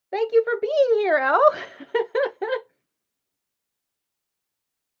 Thank you for being here, Elle.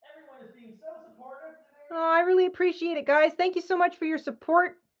 Everyone is being so supportive today. Oh, I really appreciate it, guys. Thank you so much for your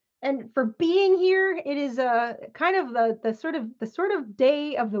support and for being here. It is kind of the sort of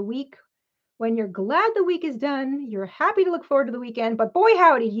day of the week when you're glad the week is done. You're happy to look forward to the weekend, but boy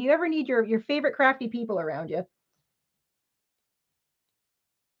howdy, do you ever need your favorite crafty people around you.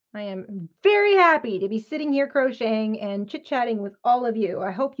 I am very happy to be sitting here crocheting and chit-chatting with all of you.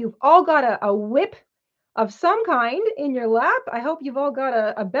 I hope you've all got a whip of some kind in your lap. I hope you've all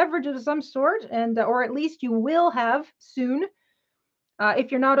got a beverage of some sort, and or at least you will have soon. If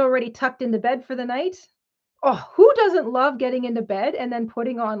you're not already tucked into bed for the night. Oh, who doesn't love getting into bed and then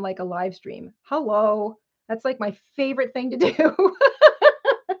putting on like a live stream? Hello. That's like my favorite thing to do.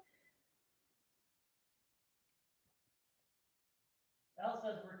 Elle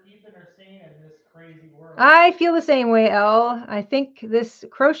says we're keeping her sane in this crazy world. I feel the same way, Elle. I think this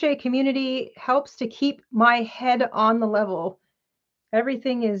crochet community helps to keep my head on the level.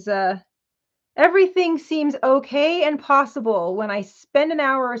 Everything seems okay and possible when I spend an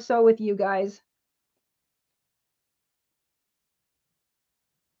hour or so with you guys.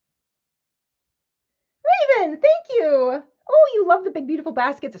 Raven, thank you. Oh, you love the big, beautiful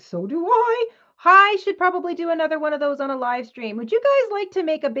baskets. So do I. I should probably do another one of those on a live stream. Would you guys like to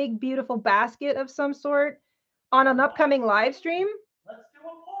make a big, beautiful basket of some sort on an upcoming live stream? Let's do a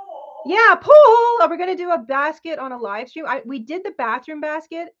poll. Yeah, poll. Are we going to do a basket on a live stream? We did the bathroom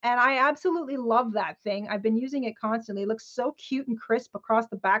basket, and I absolutely love that thing. I've been using it constantly. It looks so cute and crisp across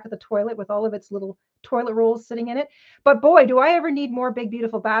the back of the toilet with all of its little toilet rolls sitting in it. But boy, do I ever need more big,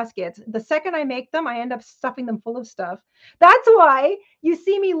 beautiful baskets. The second I make them, I end up stuffing them full of stuff. That's why you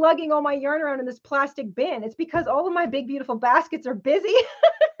see me lugging all my yarn around in this plastic bin. It's because all of my big, beautiful baskets are busy.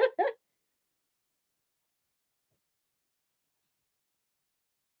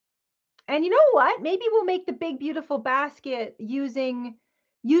 And you know what? Maybe we'll make the big beautiful basket using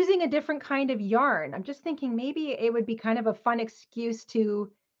a different kind of yarn. I'm just thinking maybe it would be kind of a fun excuse to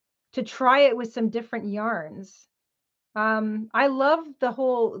try it with some different yarns. I love the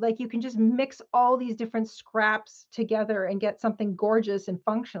whole, like, you can just mix all these different scraps together and get something gorgeous and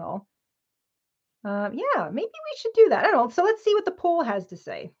functional. Yeah, maybe we should do that. I don't know. So let's see what the poll has to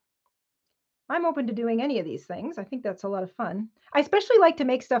say. I'm open to doing any of these things. I think that's a lot of fun. I especially like to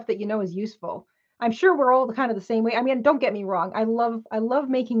make stuff that you know is useful. I'm sure we're all kind of the same way. I mean, don't get me wrong. I love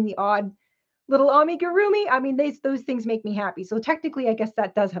making the odd little amigurumi. I mean, those things make me happy. So technically, I guess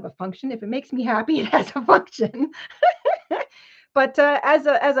that does have a function. If it makes me happy, it has a function. But as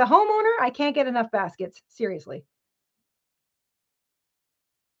a homeowner, I can't get enough baskets. Seriously.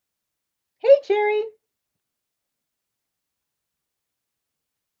 Hey, Cherry.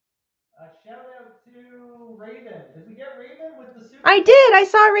 Shout out to Raven. Did we get Raven with the super? I did. I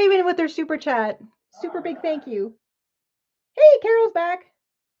saw Raven with her super chat. Super big thank you. Hey, Carol's back.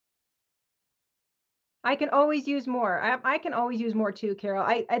 I can always use more. I can always use more too, Carol.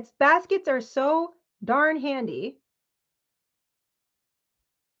 It's baskets are so darn handy.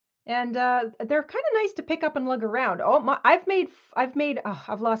 And they're kind of nice to pick up and lug around. Oh my, I've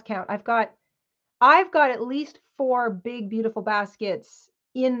lost count. I've got at least 4 big beautiful baskets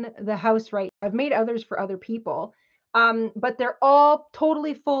in the house right now. I've made others for other people. But they're all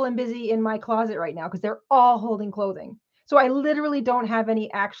totally full and busy in my closet right now because they're all holding clothing. So I literally don't have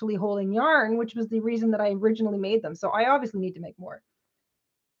any actually holding yarn, which was the reason that I originally made them. So I obviously need to make more.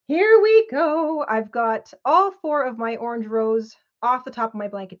 Here we go. I've got all 4 of my orange rows off the top of my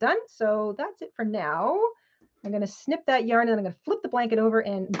blanket done. So that's it for now. I'm going to snip that yarn and I'm going to flip the blanket over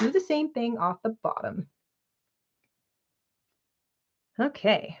and do the same thing off the bottom.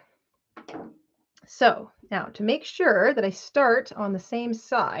 Okay. So now to make sure that I start on the same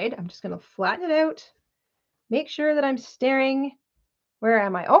side, I'm just going to flatten it out. Make sure that I'm staring. Where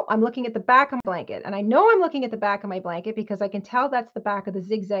am I? Oh, I'm looking at the back of my blanket. And I know I'm looking at the back of my blanket because I can tell that's the back of the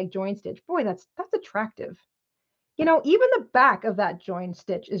zigzag join stitch. Boy, that's attractive. You know, even the back of that join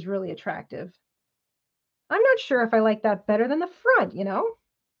stitch is really attractive. I'm not sure if I like that better than the front, you know?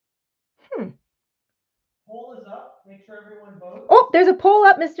 Poll is up. Make sure everyone votes. Oh, there's a poll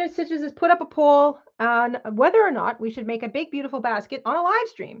up. Mr. Stitches has put up a poll on whether or not we should make a big, beautiful basket on a live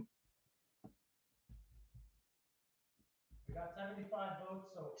stream. We got 75 votes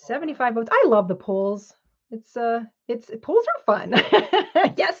so far. 75 votes. I love the polls. Polls are fun.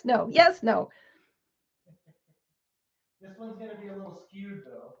 Yes, no, yes, no. This one's going to be a little skewed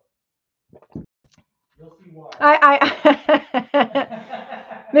though. You'll see why.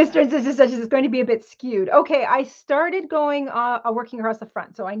 Mr. and Sister Stitches is going to be a bit skewed. Okay, I started going working across the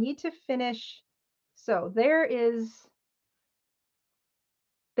front, so I need to finish. So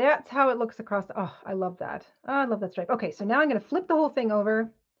that's how it looks across. Oh, I love that. Oh, I love that stripe. Okay, so now I'm going to flip the whole thing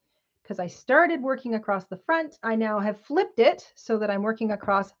over because I started working across the front. I now have flipped it so that I'm working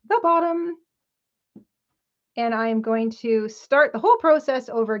across the bottom. And I'm going to start the whole process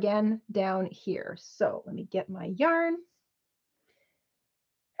over again down here. So let me get my yarn.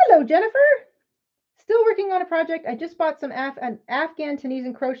 Hello, Jennifer. Still working on a project. I just bought some Afghan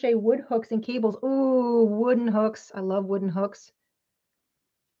Tunisian crochet wood hooks and cables. Ooh, wooden hooks. I love wooden hooks.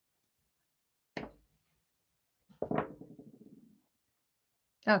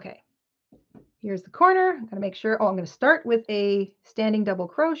 Okay, here's the corner. I'm going to make sure. Oh, I'm going to start with a standing double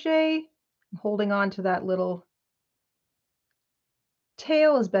crochet. I'm holding on to that little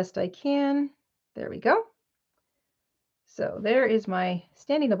tail as best I can. There we go. So there is my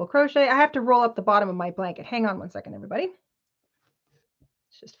standing double crochet. I have to roll up the bottom of my blanket. Hang on one second, everybody.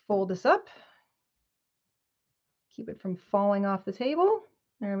 Let's just fold this up. Keep it from falling off the table.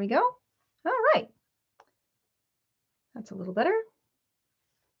 There we go. All right. That's a little better.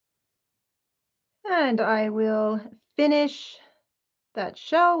 And I will finish that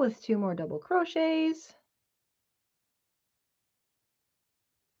shell with 2 more double crochets.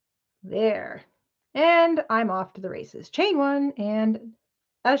 There. And I'm off to the races. Chain 1 and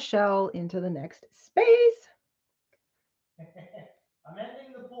a shell into the next space. I'm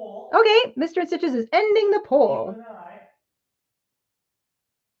ending the poll. Okay, Mr. Stitches is ending the poll.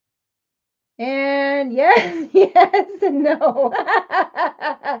 And yes, yes, and no.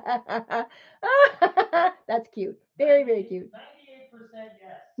 That's cute. Very, very cute. 98%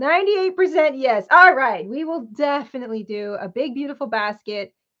 yes. 98% yes. All right. We will definitely do a big, beautiful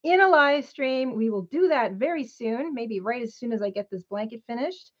basket in a live stream. We will do that very soon, maybe right as soon as I get this blanket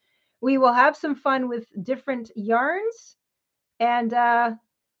finished. We will have some fun with different yarns, and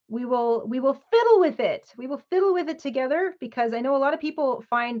we will fiddle with it. We will fiddle with it together, because I know a lot of people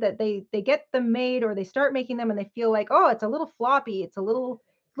find that they get them made, or they start making them and they feel like, oh, it's a little floppy, it's a little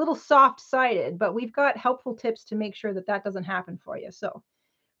soft sided. But we've got helpful tips to make sure that that doesn't happen for you. So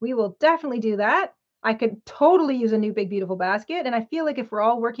we will definitely do that. I could totally use a new big beautiful basket, and I feel like if we're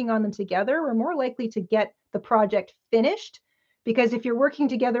all working on them together, we're more likely to get the project finished, because if you're working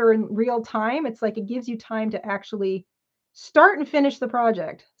together in real time, it's like it gives you time to actually start and finish the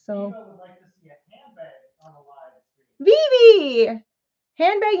project. So Eva would like to see a handbag on a live stream. Vivi,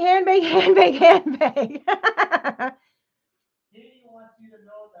 handbag, handbag, handbag, handbag. Katie wants you to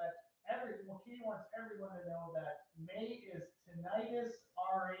know that Katie wants everyone to know that May is Tinnitus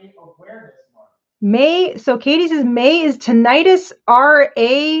RA Awareness Month. So Katie says May is Tinnitus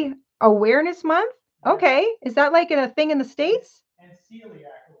RA Awareness Month. Okay, is that like a thing in the States? And celiac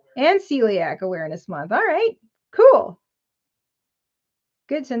awareness. And celiac awareness month. All right, cool.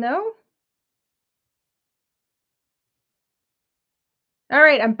 Good to know. All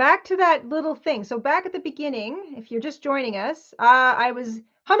right, I'm back to that little thing. So back at the beginning, if you're just joining us, I was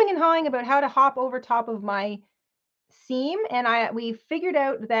humming and hawing about how to hop over top of my seam, and we figured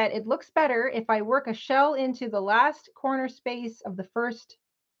out that it looks better if I work a shell into the last corner space of the first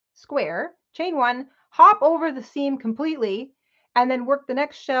square, chain one, hop over the seam completely, and then work the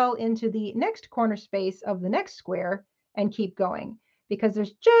next shell into the next corner space of the next square and keep going, because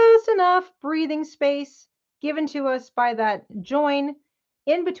there's just enough breathing space given to us by that join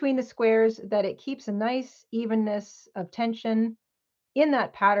in between the squares that it keeps a nice evenness of tension in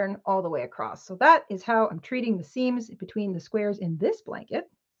that pattern all the way across. So that is how I'm treating the seams between the squares in this blanket.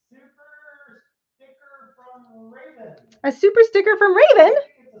 Super sticker from Raven. A super sticker from Raven? I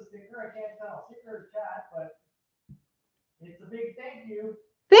think it's a sticker, I can't tell. Sticker or chat, but it's a big thank you.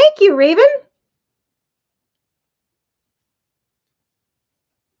 Thank you, Raven.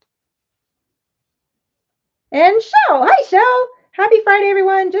 And Shell. Hi, Shell. Happy Friday,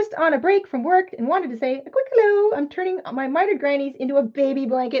 everyone. Just on a break from work and wanted to say a quick hello. I'm turning my mitered grannies into a baby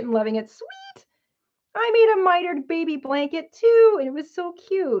blanket and loving it. Sweet. I made a mitered baby blanket too, and it was so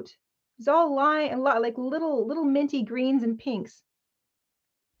cute. It was all like little minty greens and pinks.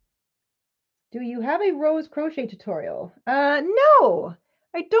 Do you have a rose crochet tutorial? No,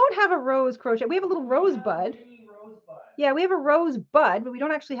 I don't have a rose crochet. We have a little rosebud. Yeah, we have a rosebud, but we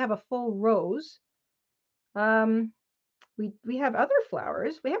don't actually have a full rose. We have other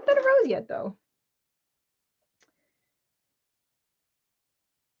flowers. We haven't done a rose yet, though.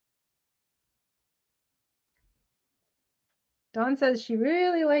 Dawn says she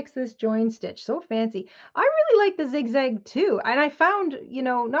really likes this join stitch. So fancy. I really like the zigzag too. And I found,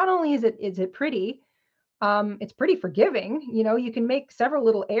 not only is it pretty, it's pretty forgiving. You can make several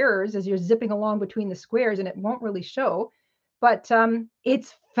little errors as you're zipping along between the squares and it won't really show. But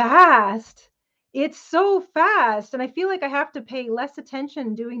it's fast. It's so fast. And I feel like I have to pay less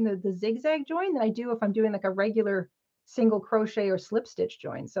attention doing the zigzag join than I do if I'm doing like a regular single crochet or slip stitch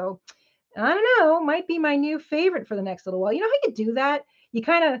join. So I don't know, might be my new favorite for the next little while. You know how you do that? You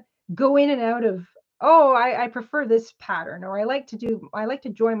kind of go in and out of, oh, I prefer this pattern, or I like to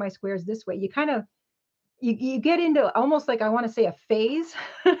join my squares this way. You kind of you get into almost like, I want to say, a phase.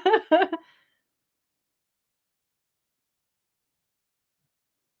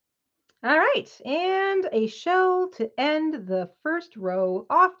 All right, and a shell to end the first row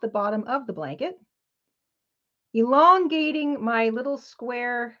off the bottom of the blanket. Elongating my little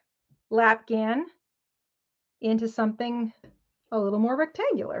square lapgan into something a little more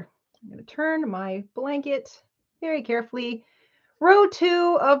rectangular. I'm going to turn my blanket very carefully. Row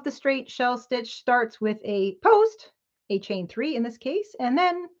 2 of the straight shell stitch starts with a post, a chain 3 in this case, and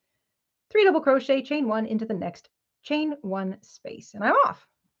then 3 double crochet, chain 1 into the next chain 1 space, and I'm off.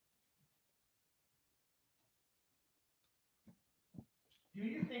 Do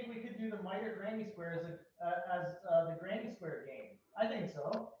you think we could do the miter granny square as the granny square game? I think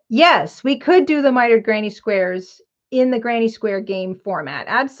so. Yes, we could do the mitered granny squares in the granny square game format.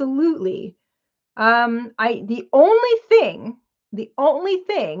 Absolutely. The only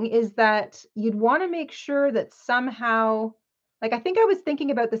thing is that you'd want to make sure that somehow, like, I think I was thinking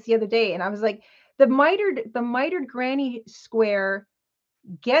about this the other day, and I was like, the mitered granny square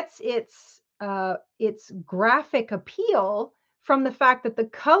gets its graphic appeal from the fact that the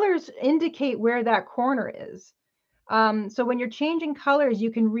colors indicate where that corner is. So when you're changing colors,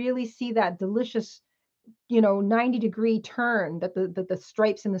 you can really see that delicious, 90-degree turn that the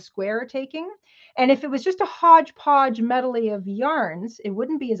stripes in the square are taking. And if it was just a hodgepodge medley of yarns, it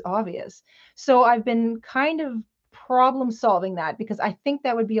wouldn't be as obvious. So I've been kind of problem solving that because I think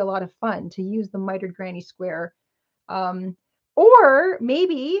that would be a lot of fun to use the mitered granny square. Or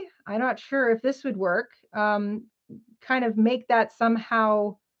maybe, I'm not sure if this would work, kind of make that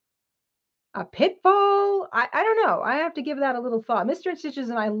somehow a pitfall. I don't know. I have to give that a little thought. Mr. Stitches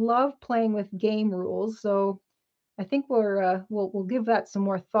and I love playing with game rules, so I think we'll give that some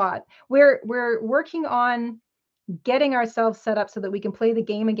more thought. We're working on getting ourselves set up so that we can play the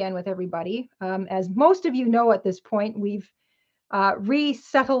game again with everybody. As most of you know at this point, we've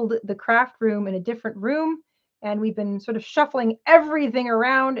resettled the craft room in a different room, and we've been sort of shuffling everything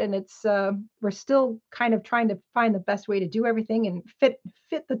around, and it's we're still kind of trying to find the best way to do everything and fit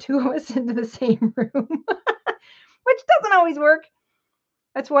the two of us into the same room, which doesn't always work.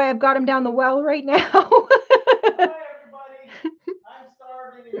 That's why I've got him down the well right now. Hi, everybody. I'm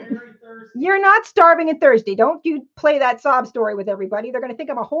starving and very thirsty. You're not starving and thirsty. Don't you play that sob story with everybody. They're going to think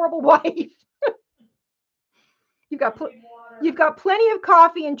I'm a horrible wife. You've got plenty of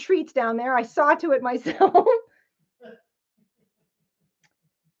coffee and treats down there. I saw to it myself.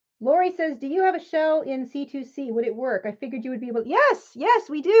 Lori says, do you have a shell in C2C? Would it work? I figured you would be able to. Yes,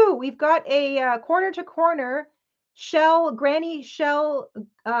 we do. We've got a corner to corner granny square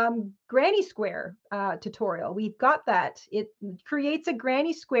tutorial. We've got that. It creates a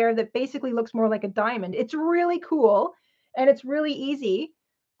granny square that basically looks more like a diamond. It's really cool and it's really easy.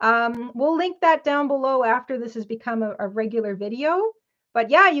 We'll link that down below after this has become a regular video. But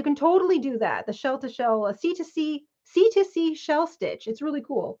yeah, you can totally do that. The shell to shell, C2C shell stitch. It's really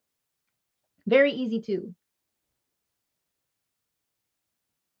cool. Very easy too.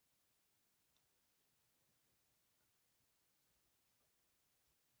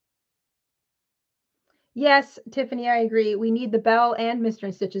 Yes, Tiffany, I agree. We need the bell and Mr.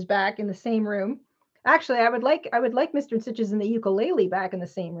 and Stitches back in the same room. Actually, I would like Mr. and Stitches and the ukulele back in the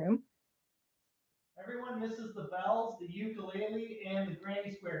same room. Everyone misses the bells, the ukulele, and the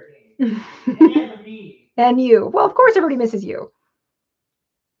granny square game. And me. And you. Well, of course everybody misses you.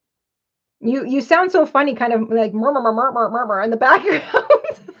 You sound so funny, kind of like murmur in the background.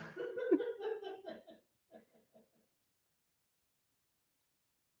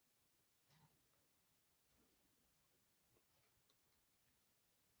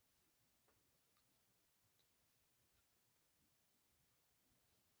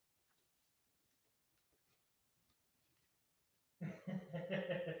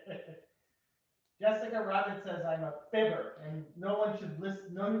 Jessica Rabbit says I'm a fibber, and no one should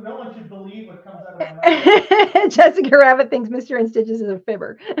listen. No one should believe what comes out of my mouth. Jessica Rabbit thinks Mr. and Stitches is a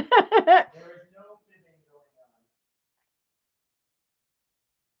fibber. There is no fibbing going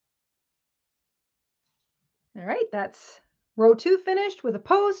on. All right, that's row 2 finished with a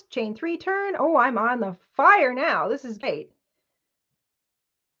post, chain 3 turn. Oh, I'm on the fire now. This is great.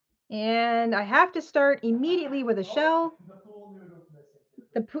 And I have to start immediately with a shell. The pool noodle's missing.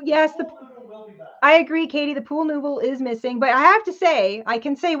 The pool noodle will be back. I agree, Katie. The pool noodle is missing, but I have to say, I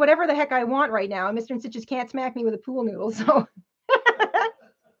can say whatever the heck I want right now. Mr. and Stitches can't smack me with a pool noodle, so.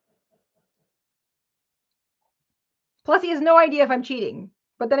 Plus, he has no idea if I'm cheating.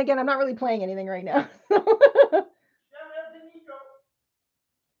 But then again, I'm not really playing anything right now.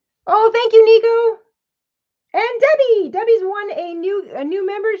 Oh, thank you, Nico. And Debbie. Debbie's won a new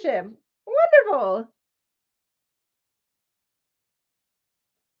membership. Wonderful.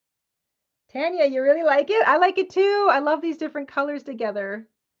 Tanya, you really like it? I like it too. I love these different colors together.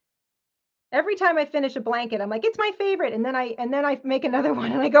 Every time I finish a blanket, I'm like, it's my favorite. And then I make another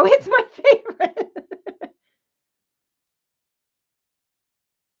one and I go, it's my favorite.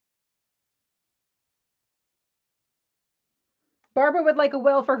 Barbara would like a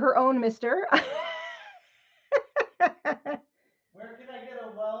well for her own, mister. Where can I get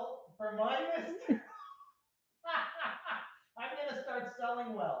a well for my mister? I'm going to start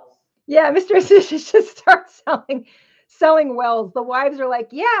selling wells. Yeah, Mr. Stitches just starts selling wells. The wives are like,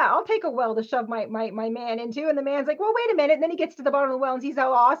 yeah, I'll take a well to shove my man into. And the man's like, well, wait a minute. And then he gets to the bottom of the well and sees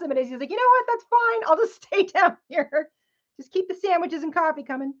how awesome it is. He's like, you know what? That's fine. I'll just stay down here. Just keep the sandwiches and coffee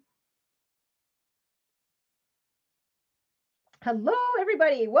coming. Hello,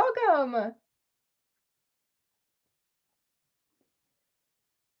 everybody. Welcome.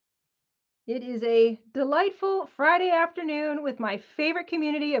 It is a delightful Friday afternoon with my favorite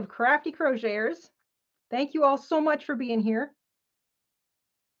community of crafty crocheters. Thank you all so much for being here.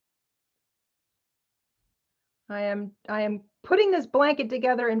 I am putting this blanket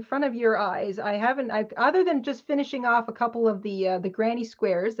together in front of your eyes. Other than just finishing off a couple of the granny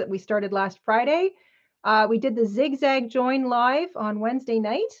squares that we started last Friday. We did the zigzag join live on Wednesday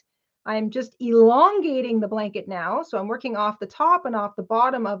night. I'm just elongating the blanket now. So I'm working off the top and off the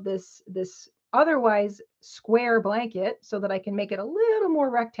bottom of this otherwise square blanket so that I can make it a little more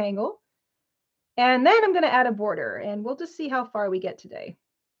rectangle. And then I'm going to add a border, and we'll just see how far we get today.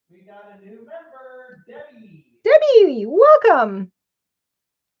 We got a new member, Debbie. Debbie, welcome.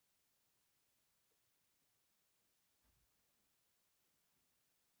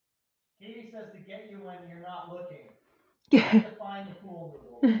 Katie says to get you when you're not looking. You have to find the pool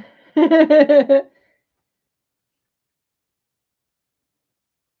noodles.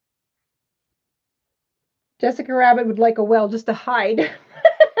 Jessica Rabbit would like a well just to hide. Hey,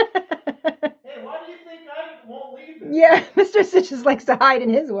 why do you think I won't leave this? Yeah, Mr. Stitches likes to hide in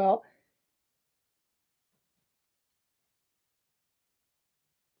his well.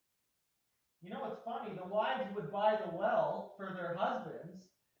 You know, it's funny. The wives would buy the well for their husbands,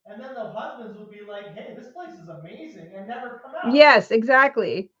 and then the husbands would be like, hey, this place is amazing, and never come out. Yes,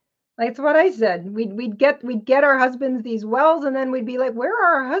 exactly. That's what I said. We'd get our husbands these wells, and then we'd be like, where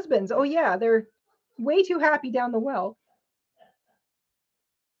are our husbands? Oh yeah, they're way too happy down the well.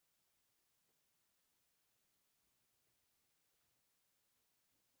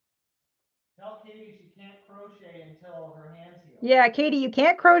 Tell Katie she can't crochet until her hands heal. Yeah, Katie, you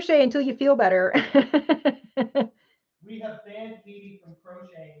can't crochet until you feel better. We have banned Katie from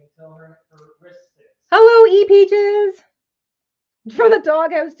crocheting until her wrist sticks. Hello, E Peaches. From the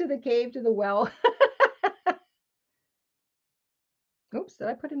doghouse to the cave to the well. Oops, did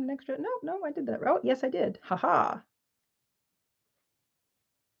I put in an extra? No, I did that. Oh, yes, I did. Haha.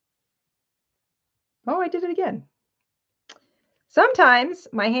 Oh, I did it again. Sometimes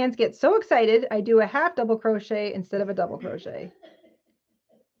my hands get so excited, I do a half double crochet instead of a double crochet.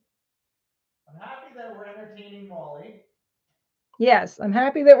 I'm happy that we're entertaining Molly. Yes, I'm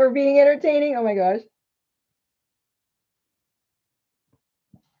happy that we're being entertaining. Oh my gosh.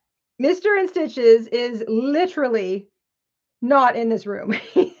 Mr. InStitches is literally not in this room.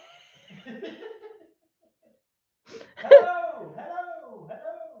 Hello.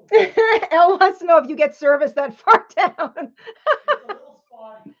 Elle wants to know if you get service that far down. It's a little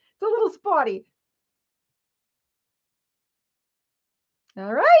spotty. It's a little spotty.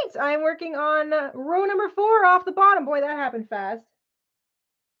 All right, I'm working on row number 4 off the bottom. Boy, that happened fast.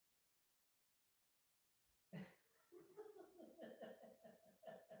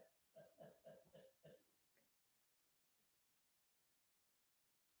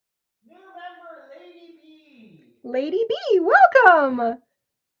 New member, Lady B. Lady B, welcome.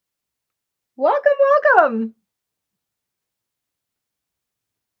 Welcome.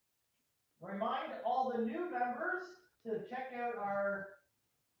 Remind all the new members to check out our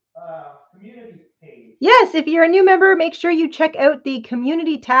community page. Yes, if you're a new member, make sure you check out the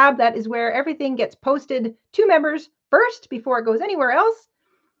community tab. That is where everything gets posted to members first before it goes anywhere else.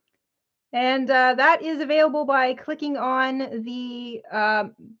 And that is available by clicking on the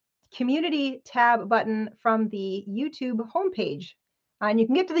community tab button from the YouTube homepage. And you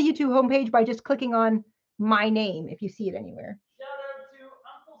can get to the YouTube homepage by just clicking on my name if you see it anywhere. Shout out to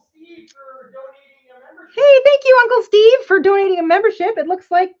Uncle Steve for donating a membership. Hey, thank you, Uncle Steve, for donating a membership. It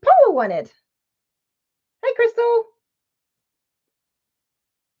looks like Paula won it. Hi, Crystal.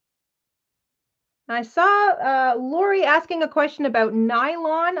 I saw Lori asking a question about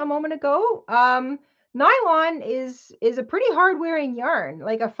nylon a moment ago. Nylon is a pretty hard wearing yarn,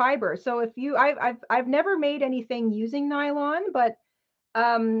 like a fiber. So if you, I've never made anything using nylon, but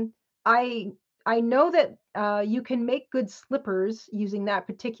I know that you can make good slippers using that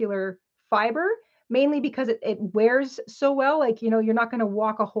particular fiber, mainly because it wears so well. Like, you're not going to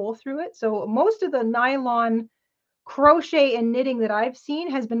walk a hole through it. So most of the nylon crochet and knitting that I've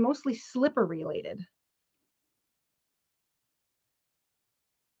seen has been mostly slipper related.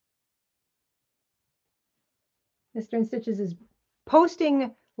 Mr. InStitches is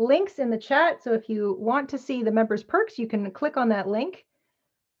posting links in the chat. So if you want to see the members perks, you can click on that link.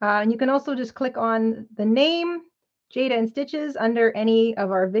 And you can also just click on the name, Jayda InStitches, under any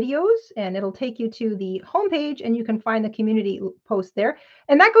of our videos, and it'll take you to the homepage, and you can find the community post there.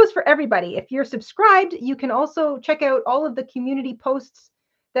 And that goes for everybody. If you're subscribed, you can also check out all of the community posts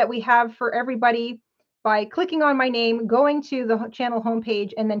that we have for everybody by clicking on my name, going to the channel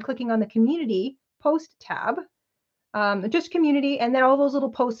homepage, and then clicking on the community post tab. Just community, and then all those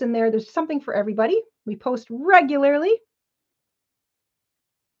little posts in there. There's something for everybody. We post regularly.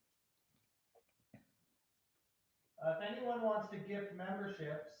 If anyone wants to gift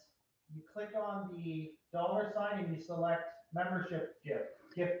memberships, you click on the $sign and you select membership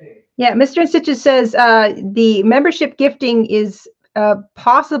gifting. Yeah, Mr. InStitches says the membership gifting is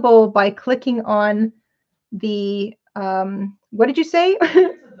possible by clicking on the, what did you say? It's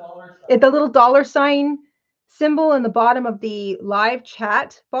a $sign. The little $sign symbol in the bottom of the live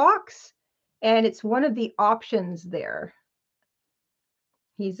chat box. And it's one of the options there.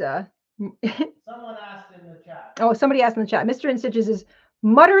 He's Someone asked in the chat. Oh, somebody asked in the chat. Mr. InStitches is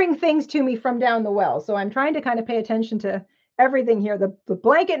muttering things to me from down the well. So I'm trying to kind of pay attention to everything here. The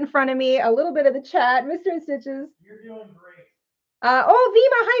blanket in front of me, a little bit of the chat. Mr. InStitches. You're doing great. Oh,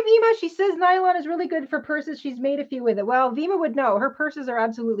 Vima. Hi, Vima. She says nylon is really good for purses. She's made a few with it. Well, Vima would know. Her purses are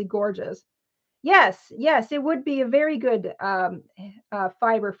absolutely gorgeous. Yes, it would be a very good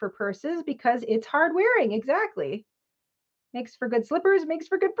fiber for purses because it's hard wearing. Exactly. Makes for good slippers, makes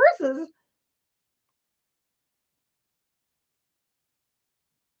for good purses.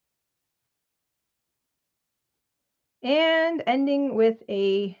 And ending with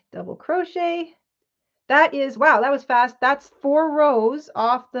a double crochet. That is, wow, that was fast. That's 4 rows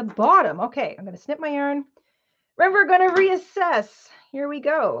off the bottom. Okay, I'm going to snip my yarn. Then we're going to reassess. Here we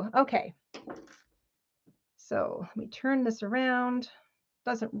go. Okay. So let me turn this around.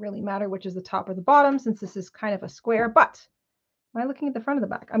 Doesn't really matter which is the top or the bottom since this is kind of a square, but am I looking at the front or the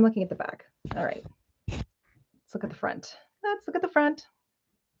back? I'm looking at the back. All right. Let's look at the front. Let's look at the front.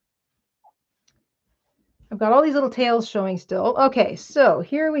 I've got all these little tails showing still. Okay, so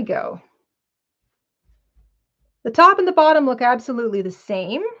here we go. The top and the bottom look absolutely the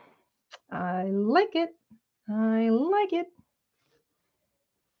same. I like it. I like it.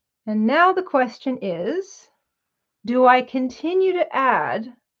 And now the question is, do I continue to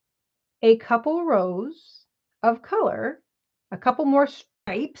add a couple rows of color, a couple more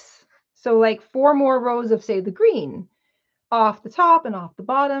stripes? So like 4 more rows of, say, the green off the top and off the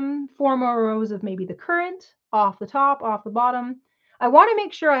bottom, 4 more rows of maybe the currant off the top, off the bottom. I want to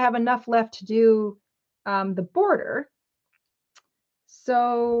make sure I have enough left to do the border.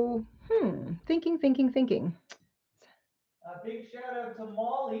 So, thinking. A big shout out to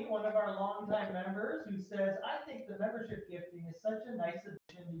Molly, one of our longtime members, who says, I think the membership gifting is such a nice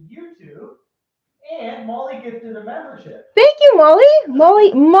addition to YouTube. And Molly gifted a membership. Thank you, Molly.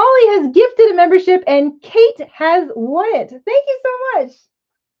 Molly has gifted a membership and Kate has won it. Thank you so much.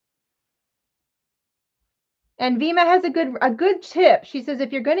 And Vima has a good tip. She says,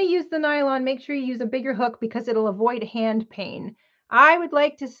 if you're going to use the nylon, make sure you use a bigger hook because it'll avoid hand pain. I would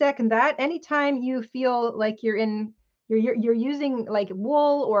like to second that. Anytime you feel like you're using like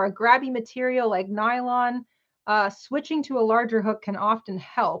wool or a grabby material like nylon, switching to a larger hook can often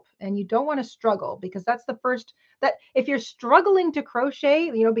help, and you don't want to struggle because that's the first that if you're struggling to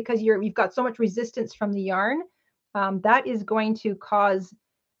crochet, because you've got so much resistance from the yarn, that is going to cause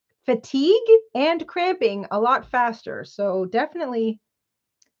fatigue and cramping a lot faster. So definitely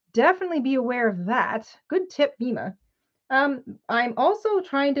be aware of that. Good tip, Vima. I'm also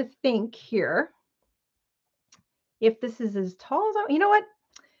trying to think here if this is as tall as you know what?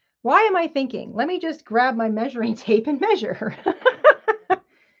 Why am I thinking? Let me just grab my measuring tape and measure.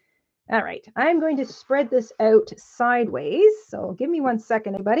 All right, I'm going to spread this out sideways. So give me 1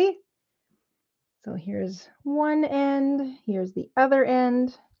 second, everybody. So here's one end, here's the other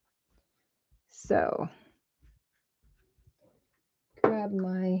end. So grab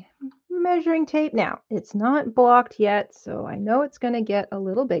my measuring tape. Now, it's not blocked yet, so I know it's going to get a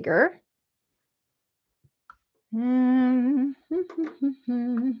little bigger.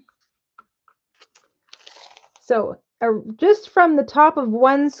 So just from the top of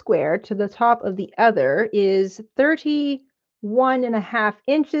one square to the top of the other is 31.5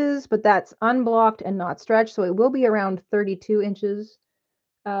 inches, but that's unblocked and not stretched. So it will be around 32 inches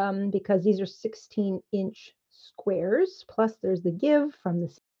because these are 16-inch squares. Plus there's the give from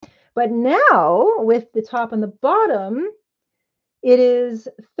the. But now with the top and the bottom, it is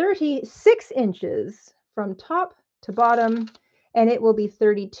 36 inches from top to bottom, and it will be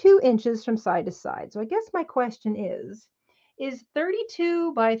 32 inches from side to side. So I guess my question is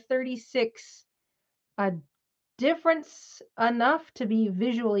 32 by 36 a difference enough to be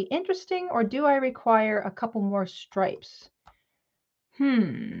visually interesting, or do I require a couple more stripes?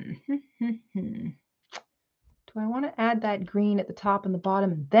 Do I want to add that green at the top and the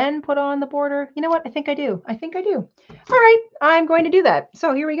bottom and then put on the border? You know what? I think I do. All right, I'm going to do that.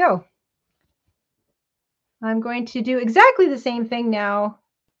 So here we go. I'm going to do exactly the same thing now,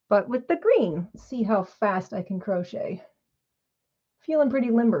 but with the green. Let's see how fast I can crochet. Feeling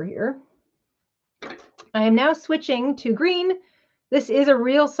pretty limber here. I am now switching to green. This is a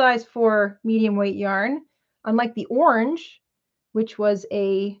real size 4 medium weight yarn, unlike the orange, which was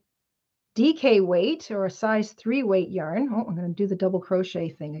a DK weight or a size 3 weight yarn. Oh, I'm going to do the double crochet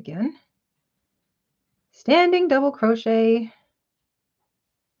thing again. Standing double crochet.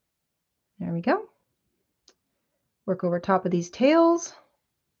 There we go. Work over top of these tails.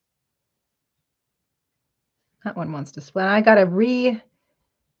 That one wants to split. I gotta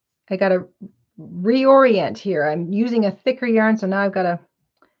reorient here. I'm using a thicker yarn, so now I've got to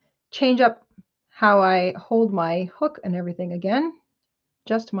change up how I hold my hook and everything again.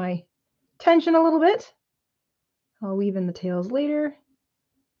 Adjust my tension a little bit. I'll weave in the tails later.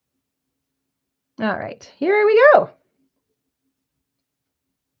 All right, here we go.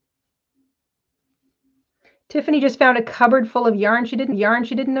 Tiffany just found a cupboard full of yarn she didn't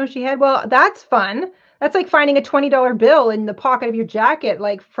know she had. Well, that's fun. That's like finding a $20 bill in the pocket of your jacket,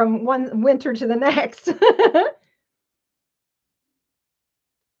 like from one winter to the next.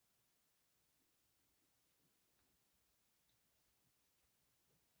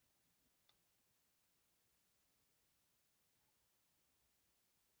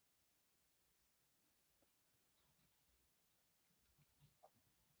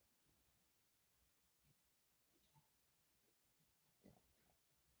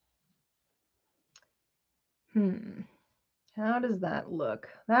 How does that look?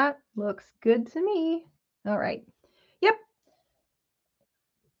 That looks good to me. All right. Yep.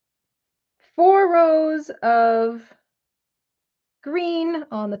 4 rows of green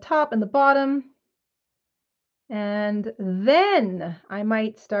on the top and the bottom. And then I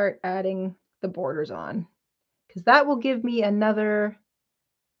might start adding the borders on, because that will give me another,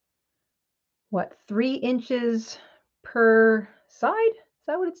 what, 3 inches per side? Is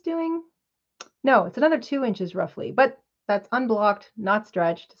that what it's doing? No, it's another 2 inches roughly, but that's unblocked, not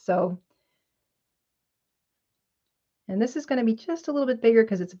stretched. So, and this is going to be just a little bit bigger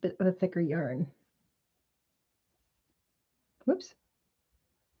because it's a bit of a thicker yarn. Whoops.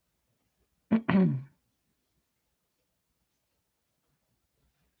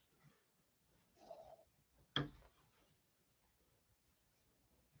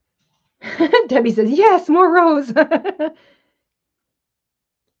 Debbie says, yes, more rows.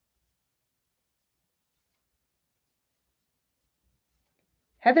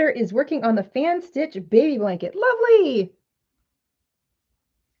 Heather is working on the fan stitch baby blanket. Lovely.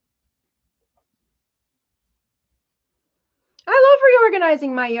 I love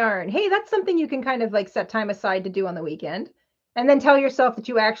reorganizing my yarn. Hey, that's something you can kind of like set time aside to do on the weekend and then tell yourself that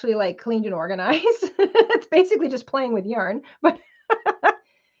you actually like cleaned and organized. It's basically just playing with yarn, but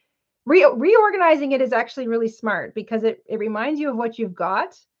reorganizing it is actually really smart because it reminds you of what you've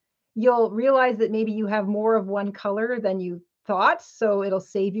got. You'll realize that maybe you have more of one color than you thought, so it'll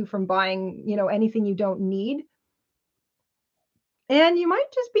save you from buying, anything you don't need. And you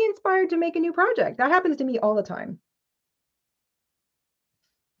might just be inspired to make a new project. That happens to me all the time.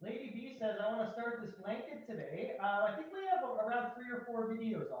 Lady B says, I want to start this blanket today. I think we have around 3 or 4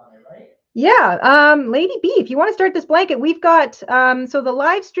 videos on it, right? Yeah, Lady B, if you want to start this blanket, we've got, so the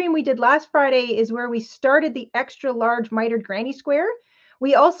live stream we did last Friday is where we started the extra large mitered granny square.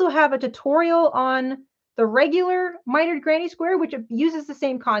 We also have a tutorial on the regular mitered granny square, which uses the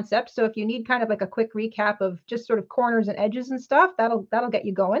same concept. So if you need kind of like a quick recap of just sort of corners and edges and stuff, that'll get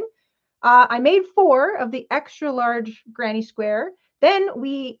you going. I made 4 of the extra large granny square. Then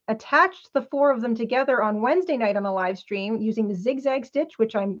we attached the 4 of them together on Wednesday night on a live stream using the zigzag stitch,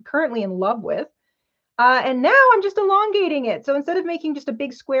 which I'm currently in love with. And now I'm just elongating it. So instead of making just a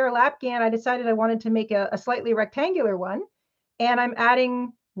big square lapgan, I decided I wanted to make a slightly rectangular one. And I'm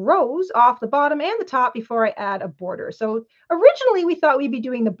adding rows off the bottom and the top before I add a border. So originally we thought we'd be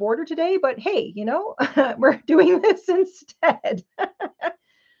doing the border today, but hey, we're doing this instead.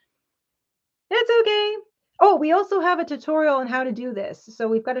 It's okay. Oh, we also have a tutorial on how to do this. So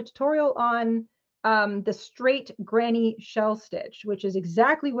we've got a tutorial on the straight granny shell stitch, which is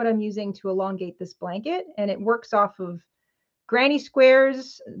exactly what I'm using to elongate this blanket. And it works off of granny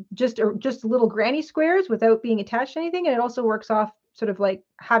squares, just little granny squares without being attached to anything. And it also works off sort of like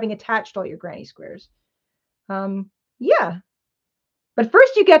having attached all your granny squares. Yeah. But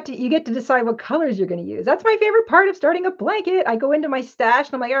first you get to decide what colors you're going to use. That's my favorite part of starting a blanket. I go into my stash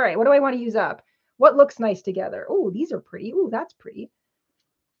and I'm like, all right, what do I want to use up? What looks nice together? Oh, these are pretty. Oh, that's pretty.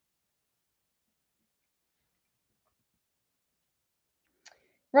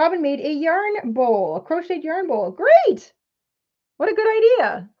 Robin made a yarn bowl, a crocheted yarn bowl. Great. What a good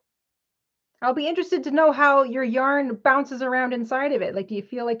idea. I'll be interested to know how your yarn bounces around inside of it. Like, do you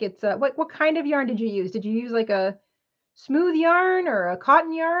feel like it's what kind of yarn did you use? Did you use like a smooth yarn or a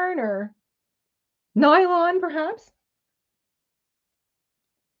cotton yarn or nylon perhaps?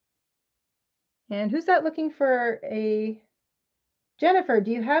 And who's that looking for a Jennifer, do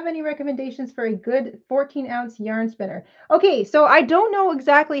you have any recommendations for a good 14-ounce yarn spinner? Okay, so I don't know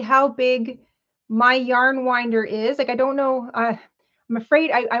exactly how big my yarn winder is. Like, I don't know. I'm afraid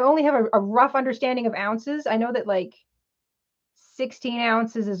I only have a rough understanding of ounces. I know that like 16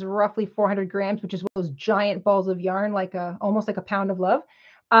 ounces is roughly 400 grams, which is those giant balls of yarn, like almost like a pound of love.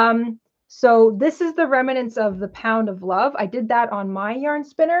 So this is the remnants of the pound of love. I did that on my yarn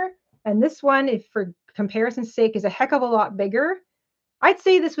spinner, and this one, if for comparison's sake, is a heck of a lot bigger. I'd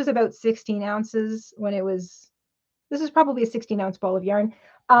say this was about 16 ounces when it was. This is probably a 16-ounce ball of yarn.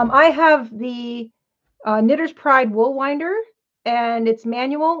 I have the Knitter's Pride wool winder, and it's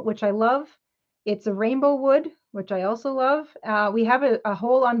manual, which I love. It's a rainbow wood, which I also love. We have a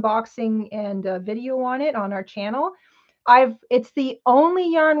whole unboxing and a video on it on our channel. It's the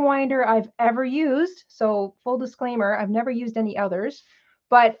only yarn winder I've ever used. So full disclaimer, I've never used any others,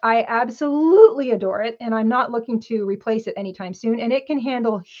 but I absolutely adore it. And I'm not looking to replace it anytime soon. And it can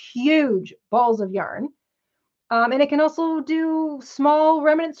handle huge balls of yarn. And it can also do small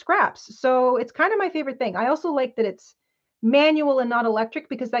remnant scraps. So it's kind of my favorite thing. I also like that it's manual and not electric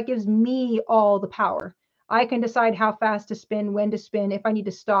because that gives me all the power. I can decide how fast to spin, when to spin, if I need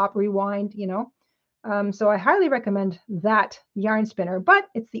to stop, rewind, you know. So I highly recommend that yarn spinner, but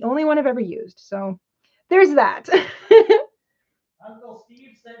it's the only one I've ever used. So there's that. Uncle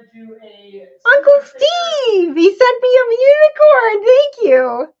Steve sent you a Uncle Steve! He sent me a unicorn. Thank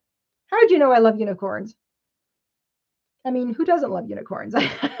you. How did you know I love unicorns? I mean, who doesn't love unicorns? I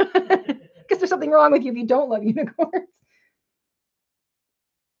guess there's something wrong with you if you don't love unicorns.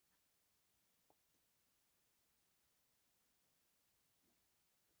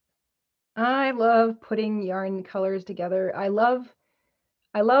 I love putting yarn colors together. I love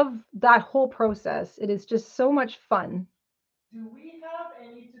that whole process. It is just so much fun. Do we have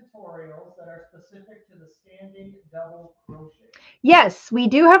any tutorials that are specific to the standing double crochet? Yes, we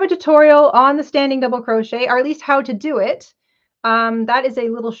do have a tutorial on the standing double crochet, or at least how to do it. That is a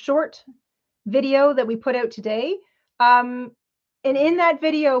little short video that we put out today. And in that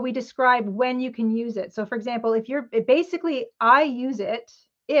video, we describe when you can use it. So for example, if you're basically, I use it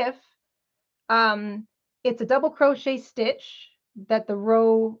if it's a double crochet stitch that the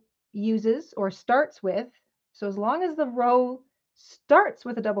row uses or starts with. So as long as the row starts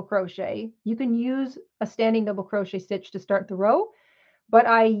with a double crochet, you can use a standing double crochet stitch to start the row. But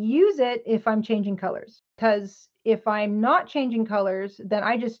I use it if I'm changing colors, because if I'm not changing colors, then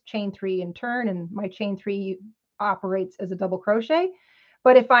I just chain 3 and turn, and my chain 3 operates as a double crochet.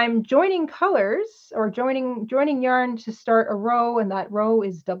 But if I'm joining colors or joining yarn to start a row, and that row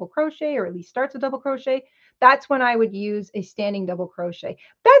is double crochet, or at least starts a double crochet, that's when I would use a standing double crochet.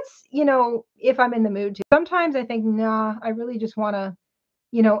 That's, if I'm in the mood to. Sometimes I think, nah, I really just want to,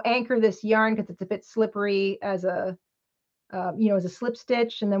 anchor this yarn because it's a bit slippery as a as a slip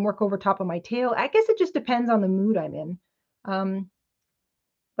stitch, and then work over top of my tail. I guess it just depends on the mood I'm in.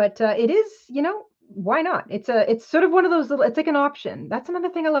 But it is, why not? It's sort of one of those little, it's like an option. That's another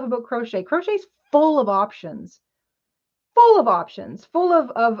thing I love about crochet. Crochet's full of options, full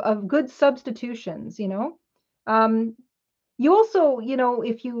of good substitutions, you also,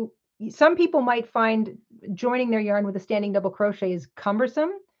 some people might find joining their yarn with a standing double crochet is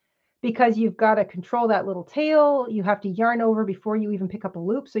cumbersome, because you've got to control that little tail. You have to yarn over before you even pick up a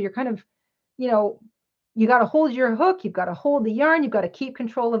loop. So you're kind of, you got to hold your hook. You've got to hold the yarn. You've got to keep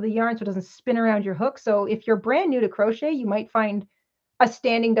control of the yarn so it doesn't spin around your hook. So if you're brand new to crochet, you might find a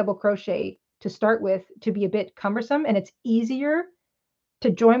standing double crochet to start with to be a bit cumbersome, and it's easier to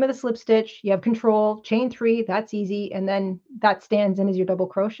join with a slip stitch. You have control, chain 3, that's easy. And then that stands in as your double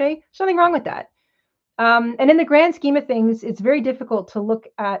crochet. There's nothing wrong with that. And in the grand scheme of things, it's very difficult to look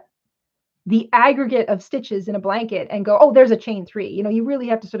at the aggregate of stitches in a blanket and go, oh, there's a chain 3. You really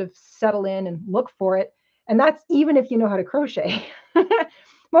have to sort of settle in and look for it. And that's even if you know how to crochet.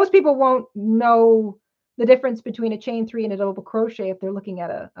 Most people won't know the difference between a chain 3 and a double crochet if they're looking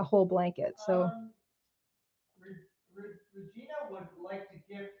at a whole blanket. So Regina would like to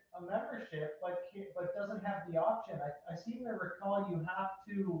gift a membership, but doesn't have the option. I seem to recall you have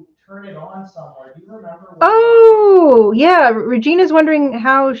to turn it on somewhere. Do you remember? Oh, yeah. Regina's wondering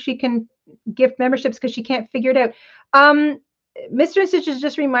how she can gift memberships because she can't figure it out. Mr. InStitches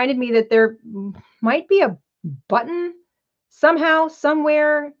just reminded me that there might be a button somehow,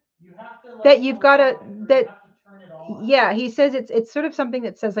 somewhere that you've got to turn it on. Yeah, he says it's sort of something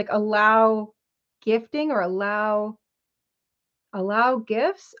that says like allow gifting or allow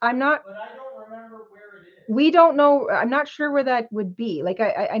gifts. But I don't remember where it is. We don't know. I'm not sure where that would be. Like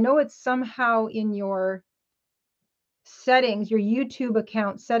I know it's somehow in your settings, your YouTube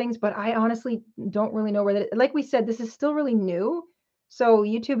account settings, but I honestly don't really know where that is. Like we said, this is still really new. So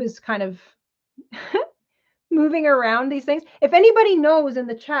YouTube is kind of moving around these things. If anybody knows in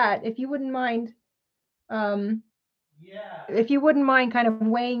the chat, if you wouldn't mind, if you wouldn't mind kind of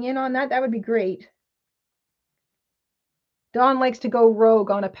weighing in on that, that would be great. Dawn likes to go rogue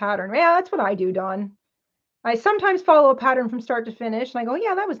on a pattern. Yeah, that's what I do, Dawn. I sometimes follow a pattern from start to finish, and I go,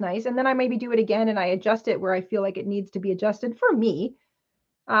 yeah, that was nice. And then I maybe do it again, and I adjust it where I feel like it needs to be adjusted for me.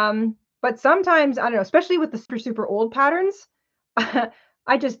 But sometimes, I don't know, especially with the super, super old patterns,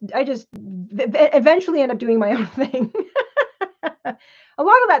 I just eventually end up doing my own thing. A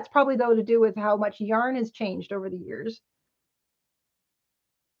lot of that's probably, though, to do with how much yarn has changed over the years.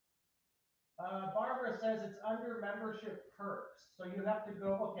 Barbara says it's under membership perks. So you have to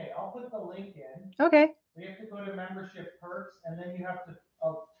go, okay, I'll put the link in. Okay. So you have to go to membership perks, and then you have to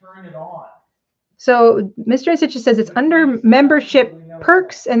turn it on. So Mr. InStitches says it's under membership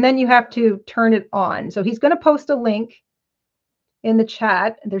perks, and then you have to turn it on. So he's going to post a link in the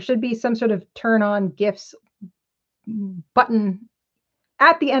chat. There should be some sort of turn on gifts button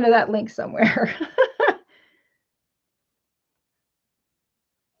at the end of that link somewhere.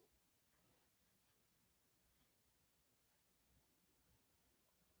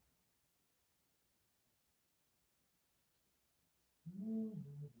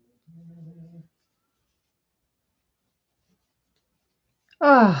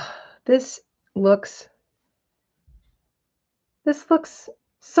 Oh, this looks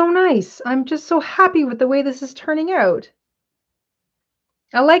so nice. I'm just so happy with the way this is turning out.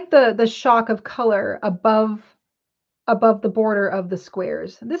 I like the shock of color above the border of the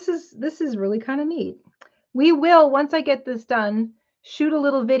squares. This is really kind of neat. We will, once I get this done, shoot a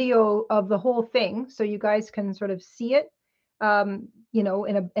little video of the whole thing so you guys can sort of see it, you know,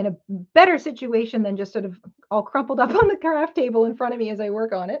 in a better situation than just sort of all crumpled up on the craft table in front of me as I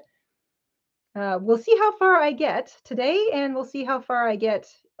work on it. We'll see how far I get today, and we'll see how far I get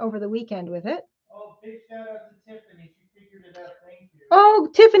over the weekend with it. Oh, big shout out to Tiffany. She figured it out. Thank you. Oh,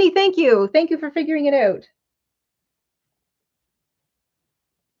 Tiffany, thank you. Thank you for figuring it out.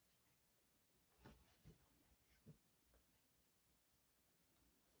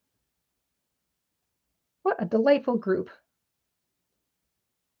 What a delightful group.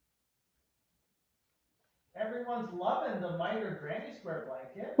 Everyone's loving the mitered granny square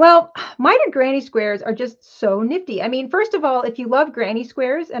blanket. Well, mitered granny squares are just so nifty. I mean, first of all, if you love granny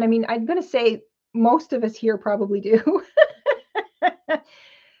squares, and I mean, I'm going to say most of us here probably do.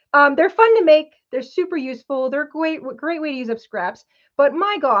 They're fun to make. They're super useful. They're a great way to use up scraps. But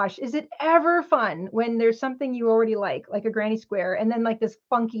my gosh, is it ever fun when there's something you already like a granny square, and then like this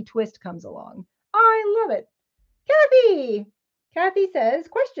funky twist comes along. I love it. Kathy says,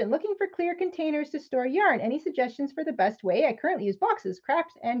 question, looking for clear containers to store yarn. Any suggestions for the best way? I currently use boxes,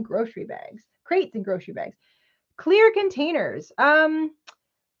 crafts, and grocery bags. Crates and grocery bags. Clear containers. Well,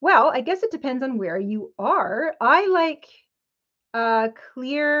 I guess it depends on where you are. I like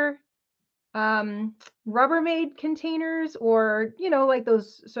clear Rubbermaid containers, or, you know, like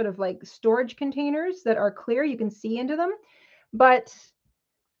those sort of like storage containers that are clear. You can see into them. But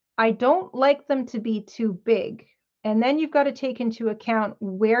I don't like them to be too big. And then you've got to take into account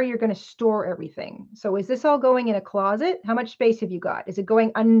where you're going to store everything. So is this all going in a closet? How much space have you got? Is it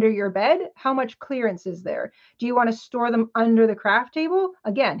going under your bed? How much clearance is there? Do you want to store them under the craft table?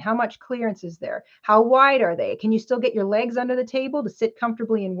 Again, how much clearance is there? How wide are they? Can you still get your legs under the table to sit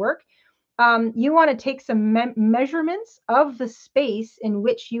comfortably and work? You want to take some measurements of the space in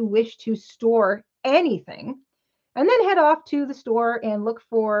which you wish to store anything, and then head off to the store and look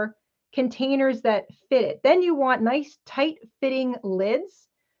for containers that fit it. Then you want nice, tight fitting lids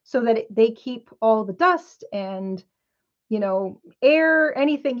so that they keep all the dust and, you know, air,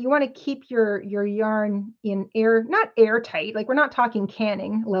 anything. You want to keep your yarn in air, not airtight, like we're not talking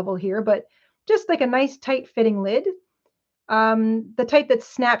canning level here, but just like a nice, tight fitting lid. The type that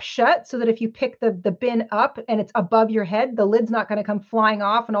snaps shut so that if you pick the bin up and it's above your head, the lid's not going to come flying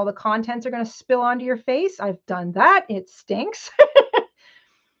off and all the contents are going to spill onto your face. I've done that. It stinks.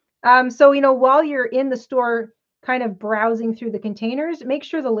 So, you know, while you're in the store kind of browsing through the containers, make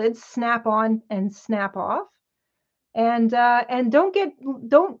sure the lids snap on and snap off. And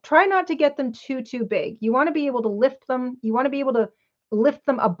don't try not to get them too big. You want to be able to lift them. You want to be able to lift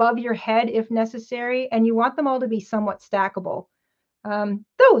them above your head if necessary, and you want them all to be somewhat stackable.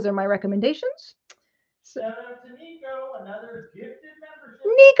 Those are my recommendations. Shout out to Nico, another gifted membership.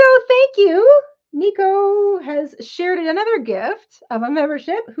 Nico, thank you. Nico has shared another gift of a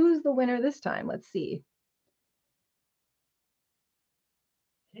membership. Who's the winner this time? Let's see.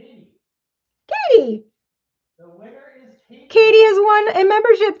 Katie. The winner is Katie. Katie has won a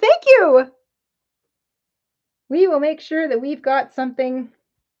membership. Thank you. We will make sure that we've got something.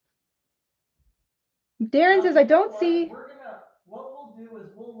 Darren says, I don't see. What we'll do is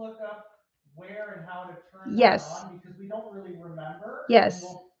we'll look up where and how to turn yes. that on because we don't really remember. Yes.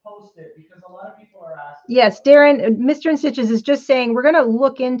 And we'll post it because a lot of people are asking. Yes, Darren, Mr. InStitches is just saying we're going to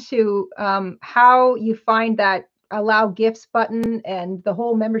look into how you find that allow gifts button and the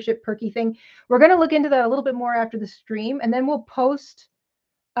whole membership perky thing. We're going to look into that a little bit more after the stream, and then we'll post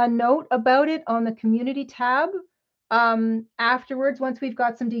a note about it on the community tab afterwards once we've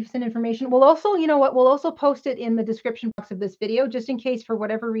got some decent information. We'll also, you know what, we'll also post it in the description box of this video just in case for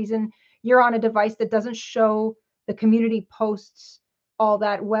whatever reason you're on a device that doesn't show the community posts all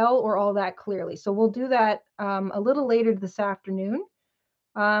that well or all that clearly. So we'll do that a little later this afternoon.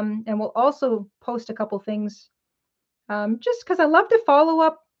 And we'll also post a couple things just because I love to follow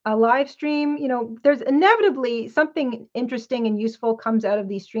up a live stream. You know, there's inevitably something interesting and useful comes out of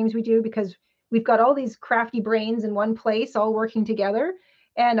these streams we do because we've got all these crafty brains in one place all working together.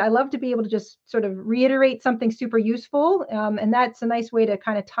 And I love to be able to just sort of reiterate something super useful. And that's a nice way to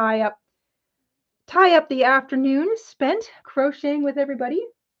kind of tie up the afternoon spent crocheting with everybody.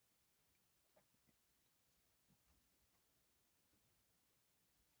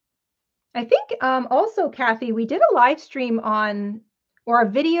 I think also, Kathy, we did a live stream on, or a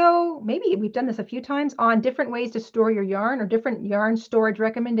video, maybe we've done this a few times, on different ways to store your yarn or different yarn storage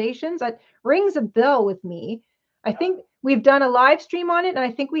recommendations. That rings a bell with me. I think we've done a live stream on it, and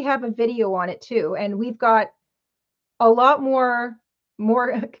I think we have a video on it too. And we've got a lot more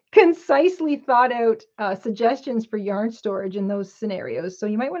concisely thought out suggestions for yarn storage in those scenarios. So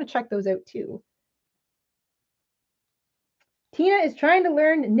you might want to check those out too. Tina is trying to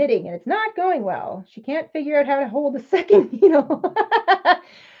learn knitting and it's not going well. She can't figure out how to hold a second needle.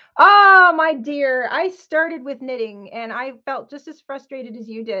 Oh, my dear. I started with knitting and I felt just as frustrated as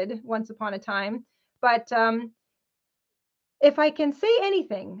you did once upon a time. But if I can say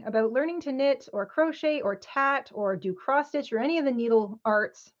anything about learning to knit or crochet or tat or do cross stitch or any of the needle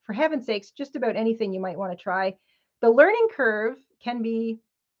arts, for heaven's sakes, just about anything you might want to try, the learning curve can be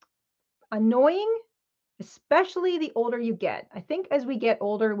annoying, especially the older you get. I think as we get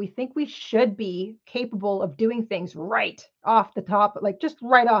older, we think we should be capable of doing things right off the top, like just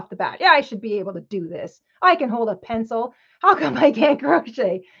right off the bat. Yeah, I should be able to do this. I can hold a pencil. How come I can't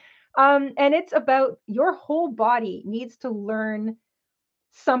crochet? And it's about your whole body needs to learn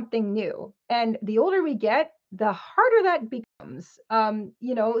something new. And the older we get, the harder that becomes.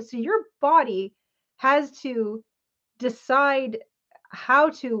 You know, so your body has to decide how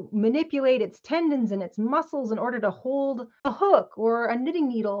to manipulate its tendons and its muscles in order to hold a hook or a knitting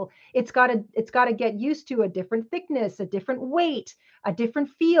needle. It's got to get used to a different thickness, a different weight, a different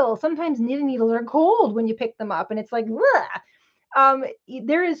feel. Sometimes knitting needles are cold when you pick them up and it's like,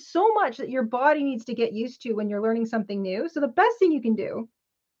 there is so much that your body needs to get used to when you're learning something new. So the best thing you can do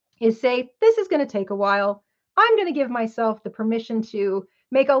is say, this is going to take a while. I'm going to give myself the permission to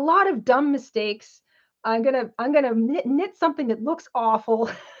make a lot of dumb mistakes. I'm gonna knit something that looks awful,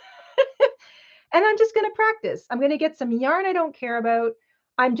 and I'm just gonna practice. I'm gonna get some yarn I don't care about.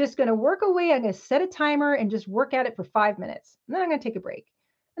 I'm just gonna work away. I'm gonna set a timer and just work at it for 5 minutes, and then I'm gonna take a break.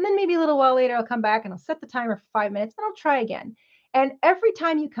 And then maybe a little while later, I'll come back and I'll set the timer for 5 minutes, and I'll try again. And every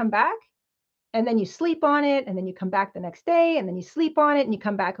time you come back, and then you sleep on it, and then you come back the next day, and then you sleep on it, and you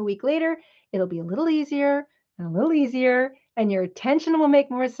come back a week later, it'll be a little easier and a little easier, and your attention will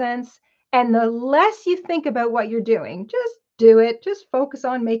make more sense. And the less you think about what you're doing, just do it. Just focus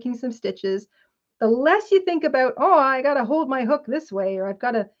on making some stitches. The less you think about, oh, I got to hold my hook this way, or I've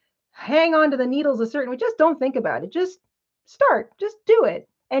got to hang on to the needles a certain way. Just don't think about it. Just start. Just do it.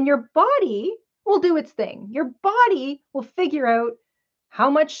 And your body will do its thing. Your body will figure out how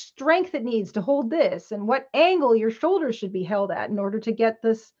much strength it needs to hold this and what angle your shoulders should be held at in order to get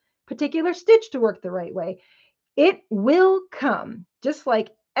this particular stitch to work the right way. It will come, just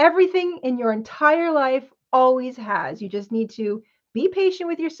like everything in your entire life always has. You just need to be patient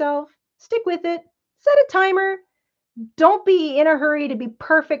with yourself, stick with it, set a timer. Don't be in a hurry to be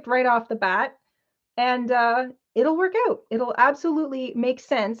perfect right off the bat. And it'll work out. It'll absolutely make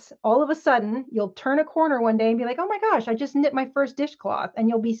sense. All of a sudden, you'll turn a corner one day and be like, oh my gosh, I just knit my first dishcloth. And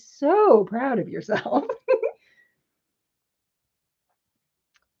you'll be so proud of yourself.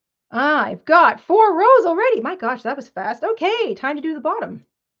 I've got 4 rows already. My gosh, that was fast. Okay, time to do the bottom.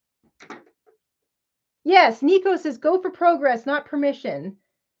 Yes, Nico says, go for progress, not permission.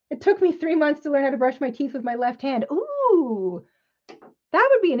 It took me 3 months to learn how to brush my teeth with my left hand. Ooh, that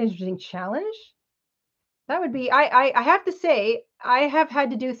would be an interesting challenge. That would be, I have to say, I have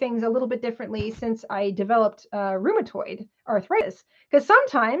had to do things a little bit differently since I developed rheumatoid arthritis, because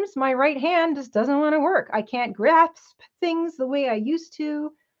sometimes my right hand just doesn't want to work. I can't grasp things the way I used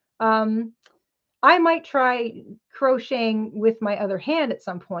to. Um, I might try crocheting with my other hand at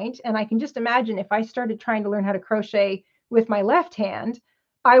some point, and I can just imagine if I started trying to learn how to crochet with my left hand,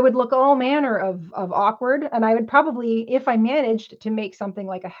 I would look all manner of awkward, and I would probably, if I managed to make something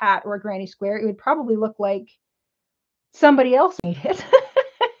like a hat or a granny square, it would probably look like somebody else made it.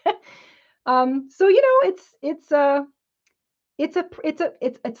 So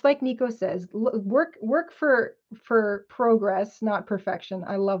it's like Nico says, work for progress, not perfection.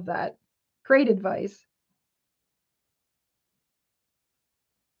 I love that. Great advice.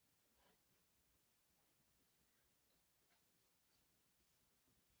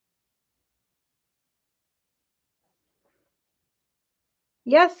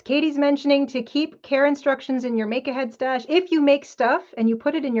 Yes, Katie's mentioning to keep care instructions in your make ahead stash. If you make stuff and you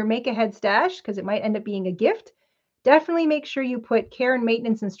put it in your make ahead stash, because it might end up being a gift, definitely make sure you put care and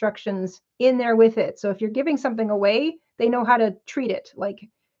maintenance instructions in there with it. So if you're giving something away, they know how to treat it, like,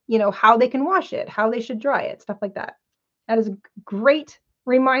 how they can wash it, how they should dry it, stuff like that. That is a great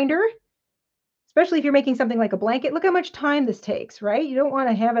reminder, especially if you're making something like a blanket. Look how much time this takes, right? You don't want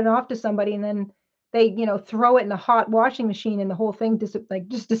to have it off to somebody and then they, throw it in a hot washing machine and the whole thing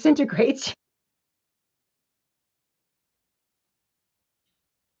just disintegrates.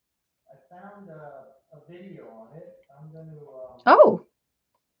 I found a video on it. Oh,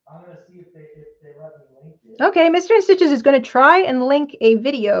 I'm gonna see if they let me link it. okay. Mr. InStitches is going to try and link a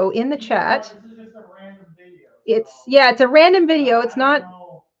video in the chat. This is just a random video. It's a random video. It's not.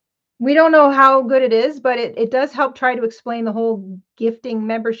 We don't know how good it is, but it does help try to explain the whole gifting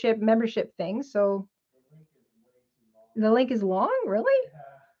membership thing. So the link is long, really?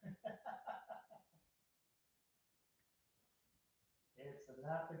 It's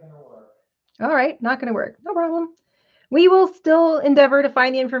not gonna work. All right, not going to work. No problem. We will still endeavor to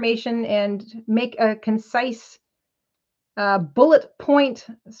find the information and make a concise bullet point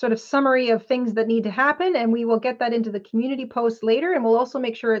sort of summary of things that need to happen, and we will get that into the community post later, and we'll also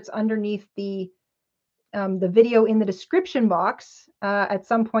make sure it's underneath the video in the description box at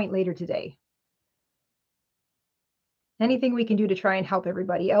some point later today. Anything we can do to try and help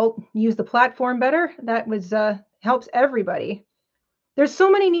everybody out use the platform better, that was helps everybody. There's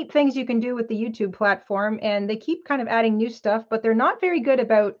so many neat things you can do with the YouTube platform, and they keep kind of adding new stuff, but they're not very good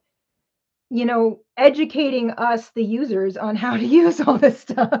about, educating us, the users, on how to use all this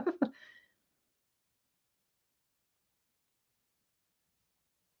stuff.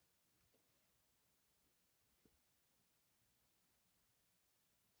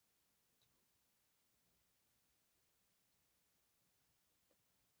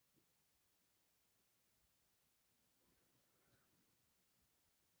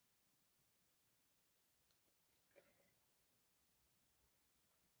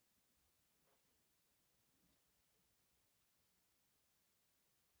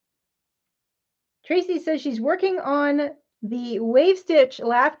 Tracy says she's working on the wave stitch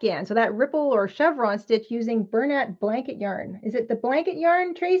Afghan, so that ripple or chevron stitch using Bernat blanket yarn. Is it the blanket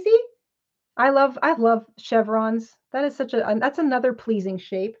yarn, Tracy? I love chevrons. That is that's another pleasing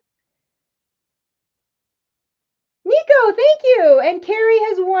shape. Nico, thank you. And Carrie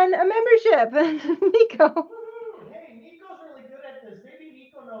has won a membership. Nico. Hey, Nico's really good at this. Maybe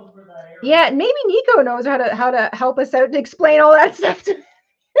Nico knows where that area is. Yeah, maybe Nico knows how to help us out to explain all that stuff to me.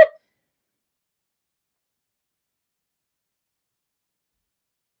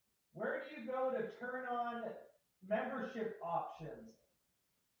 Where do you go to turn on membership options?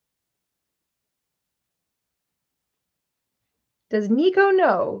 Does Nico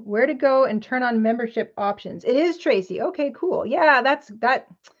know where to go and turn on membership options? It is Tracy. Okay, cool. Yeah, that.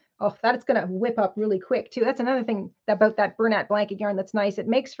 Oh, that's going to whip up really quick too. That's another thing about that Bernat blanket yarn that's nice. It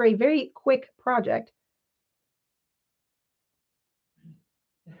makes for a very quick project.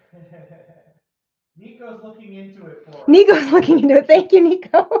 Nico's looking into it for us. Nico's looking into it. Thank you,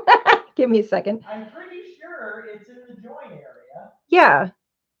 Nico. Give me a second. I'm pretty sure it's in the join area. Yeah.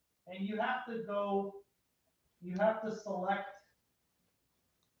 And you have to select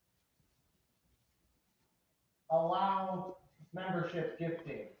allow membership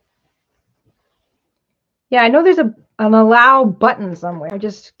gifting. Yeah, I know there's an allow button somewhere. I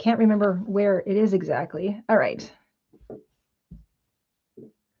just can't remember where it is exactly. All right.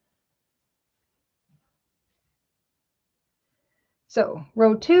 So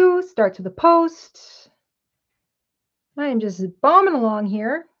row 2 starts with a post. I am just bombing along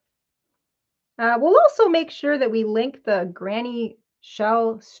here. We'll also make sure that we link the granny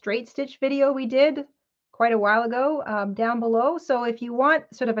shell straight stitch video we did quite a while ago down below. So if you want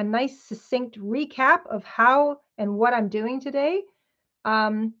sort of a nice succinct recap of how and what I'm doing today,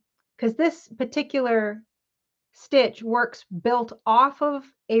 because this particular stitch works built off of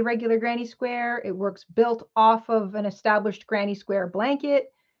a regular granny square. It works built off of an established granny square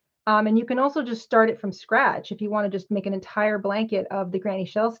blanket. And you can also just start it from scratch if you want to just make an entire blanket of the granny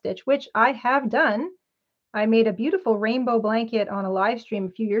shell stitch, which I have done. I made a beautiful rainbow blanket on a live stream a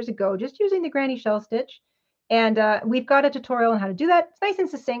few years ago, just using the granny shell stitch. And we've got a tutorial on how to do that. It's nice and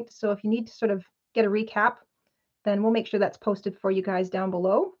succinct. So if you need to sort of get a recap, then we'll make sure that's posted for you guys down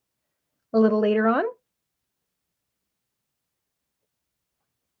below a little later on.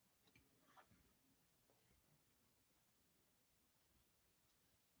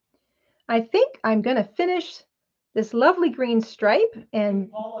 I think I'm going to finish this lovely green stripe.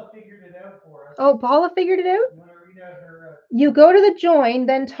 And Paula figured it out for us. Oh, Paula figured it out? You want to read out her... You go to the join,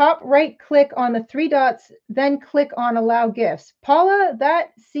 then top right click on the 3 dots, then click on allow gifts. Paula,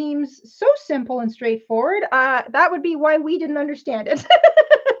 that seems so simple and straightforward. That would be why we didn't understand it.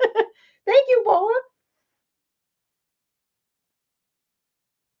 Thank you, Paula.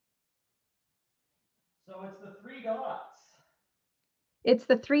 So it's the 3 dots. It's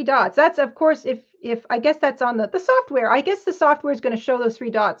the 3 dots. That's, of course, if I guess that's on the software. I guess the software is going to show those 3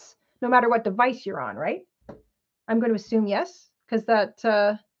 dots no matter what device you're on, right? I'm going to assume yes, because that...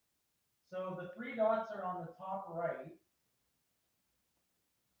 So the 3 dots are on the top right.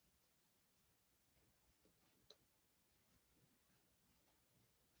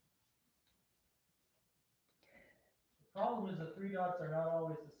 The problem is the 3 dots are not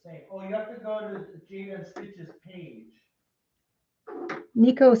always the same. Oh, you have to go to Jayda InStitches page.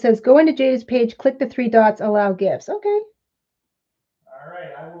 Nico says, go into Jayda's page, click the 3 dots, allow gifts. Okay. All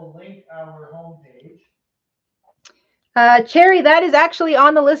right, I will link our homepage. Cherry, that is actually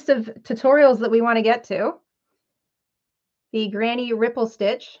on the list of tutorials that we want to get to. The granny ripple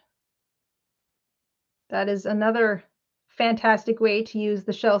stitch. That is another fantastic way to use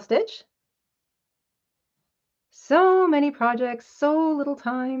the shell stitch. So many projects, so little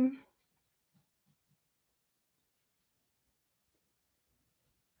time.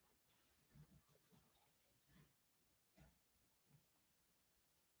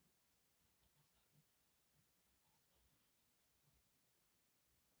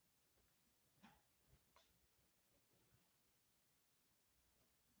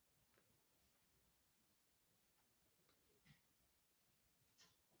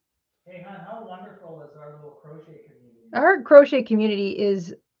 Hey, hon, how wonderful is our little crochet community? Our crochet community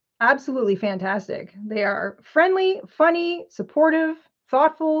is absolutely fantastic. They are friendly, funny, supportive,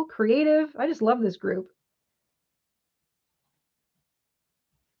 thoughtful, creative. I just love this group.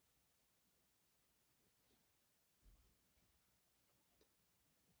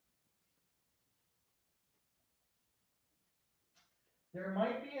 There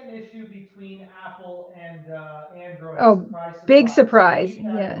might be an issue between Apple and Android. Oh, surprise, big surprise.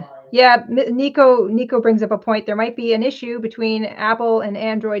 surprise. Yeah. Nico brings up a point. There might be an issue between Apple and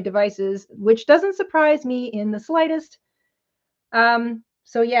Android devices, which doesn't surprise me in the slightest.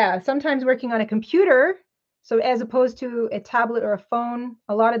 So yeah, sometimes working on a computer, so as opposed to a tablet or a phone,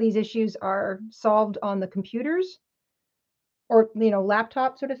 a lot of these issues are solved on the computers or,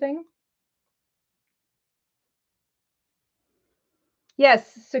 laptop sort of thing.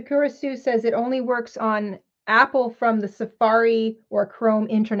 Yes, Sakura Sue says it only works on Apple from the Safari or Chrome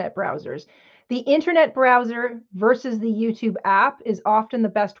internet browsers. The internet browser versus the YouTube app is often the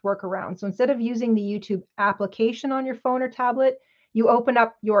best workaround. So instead of using the YouTube application on your phone or tablet, you open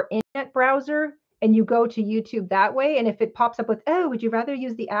up your internet browser and you go to YouTube that way. And if it pops up with, oh, would you rather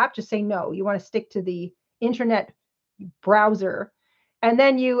use the app? Just say no. You want to stick to the internet browser. And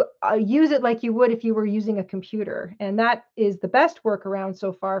then you use it like you would if you were using a computer. And that is the best workaround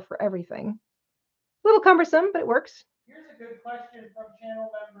so far for everything. A little cumbersome, but it works. Here's a good question from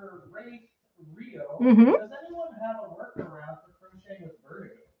channel member Wraith Rio. Mm-hmm. Does anyone have a workaround for crocheting with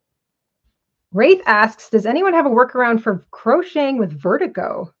vertigo? Wraith asks, does anyone have a workaround for crocheting with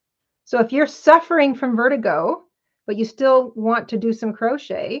vertigo? So if you're suffering from vertigo, but you still want to do some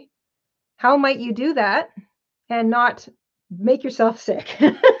crochet, how might you do that and not make yourself sick?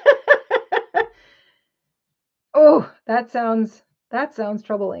 Oh, that sounds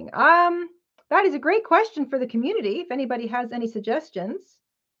troubling. That is a great question for the community. If anybody has any suggestions,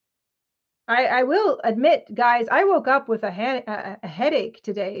 I will admit, guys, I woke up with a headache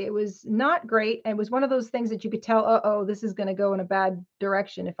today. It was not great. It was one of those things that you could tell, uh-oh, this is going to go in a bad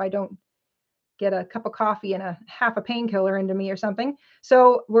direction if I don't get a cup of coffee and a half a painkiller into me or something.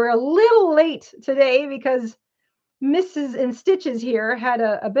 So we're a little late today because Mrs. InStitches here had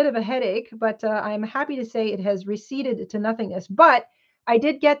a bit of a headache, but I'm happy to say it has receded to nothingness. But I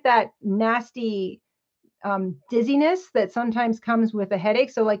did get that nasty dizziness that sometimes comes with a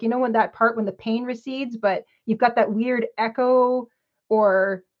headache. So, like, you know, when that part when the pain recedes, but you've got that weird echo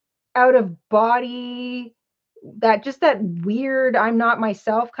or out of body, that just that weird I'm not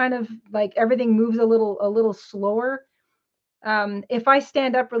myself kind of like everything moves a little slower. If I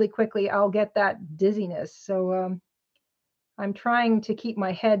stand up really quickly, I'll get that dizziness. So I'm trying to keep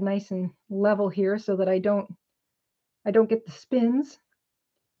my head nice and level here so that I don't get the spins.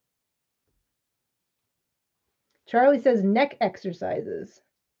 Charlie says neck exercises.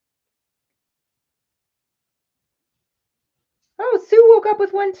 Oh, Sue woke up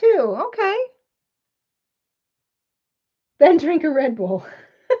with one too. Okay. Then drink a Red Bull.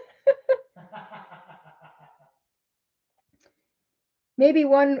 Maybe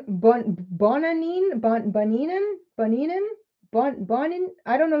one bonanine, bonin.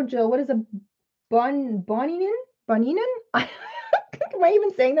 I don't know, Jill. What is a boninin? Boninin? Am I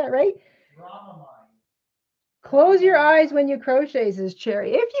even saying that right? Close your eyes when you crochet, says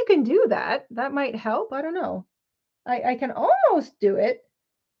Cherry. If you can do that, that might help. I don't know. I can almost do it.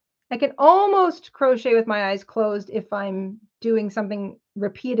 I can almost crochet with my eyes closed if I'm doing something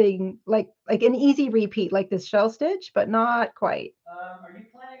repeating, like an easy repeat, like this shell stitch, but not quite. Are you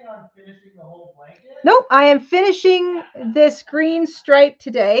planning on finishing the whole blanket? Nope, I am finishing this green stripe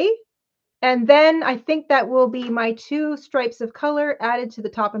today. And then I think that will be my 2 stripes of color added to the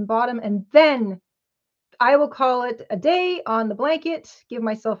top and bottom. And then I will call it a day on the blanket, give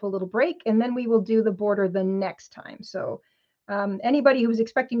myself a little break, and then we will do the border the next time. So anybody who was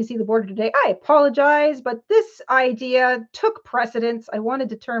expecting to see the border today, I apologize, but this idea took precedence. I wanted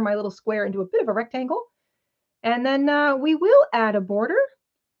to turn my little square into a bit of a rectangle. And then we will add a border.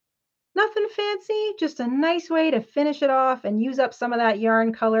 Nothing fancy, just a nice way to finish it off and use up some of that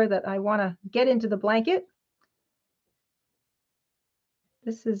yarn color that I want to get into the blanket.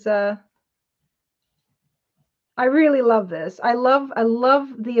 This is I really love this. I love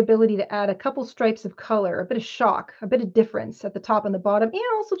the ability to add a couple stripes of color, a bit of shock, a bit of difference at the top and the bottom, and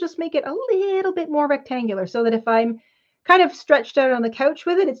also just make it a little bit more rectangular so that if I'm kind of stretched out on the couch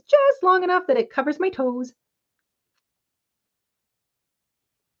with it, it's just long enough that it covers my toes.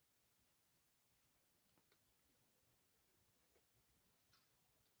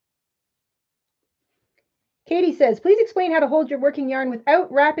 Katie says, please explain how to hold your working yarn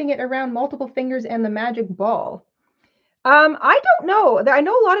without wrapping it around multiple fingers and the magic ball. I don't know. I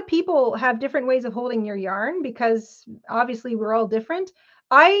know a lot of people have different ways of holding your yarn because obviously we're all different.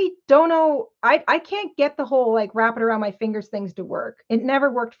 I don't know. I can't get the whole like wrap it around my fingers things to work. It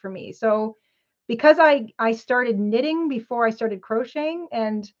never worked for me. So because I started knitting before I started crocheting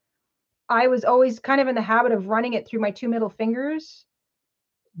and I was always kind of in the habit of running it through my 2 middle fingers,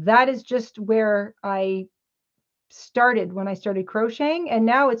 that is just where I started when I started crocheting. And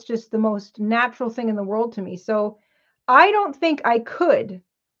now it's just the most natural thing in the world to me. So I don't think I could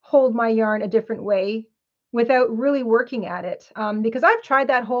hold my yarn a different way without really working at it. Because I've tried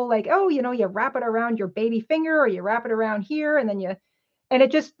that whole like, oh, you wrap it around your baby finger or you wrap it around here and then and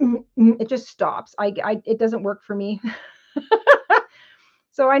it just stops. It doesn't work for me.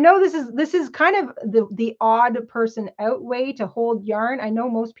 So I know this is kind of the odd person out way to hold yarn. I know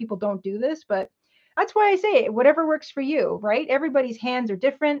most people don't do this, but that's why I say it, whatever works for you, right? Everybody's hands are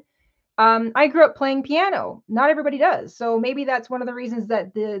different. I grew up playing piano. Not everybody does. So maybe that's one of the reasons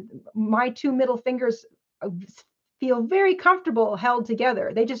that my 2 middle fingers feel very comfortable held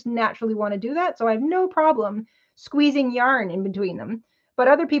together. They just naturally want to do that. So I have no problem squeezing yarn in between them. But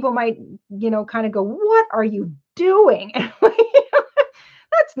other people might, kind of go, what are you doing?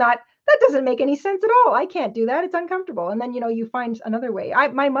 That doesn't make any sense at all. I can't do that. It's uncomfortable. And then, you find another way.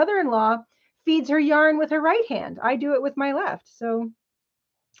 My mother-in-law feeds her yarn with her right hand. I do it with my left. So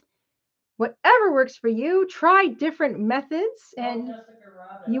whatever works for you, try different methods and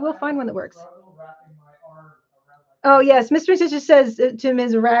you will find one that works. Oh, yes. Mr. Stitches says to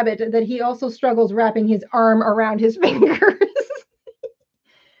Ms. Rabbit that he also struggles wrapping his arm around his fingers.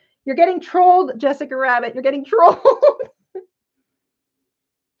 You're getting trolled, Jessica Rabbit. You're getting trolled.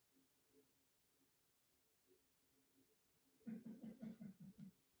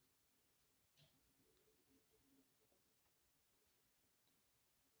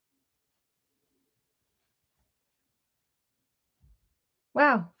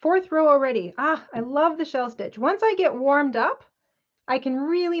 Wow, 4th row already. I love the shell stitch. Once I get warmed up, I can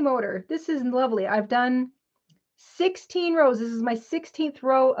really motor. This is lovely. I've done 16 rows. This is my 16th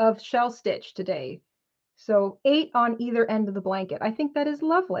row of shell stitch today. So 8 on either end of the blanket. I think that is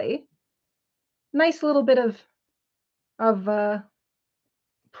lovely. Nice little bit of of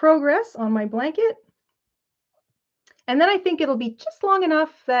progress on my blanket. And then I think it'll be just long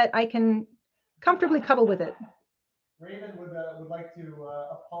enough that I can comfortably cuddle with it. Raven would like to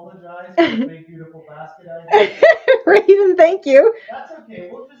apologize for the big, beautiful basket idea. Raven, thank you. That's okay.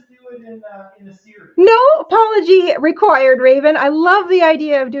 We'll just do it in a series. No apology required, Raven. I love the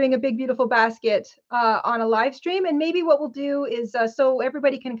idea of doing a big, beautiful basket on a live stream. And maybe what we'll do is so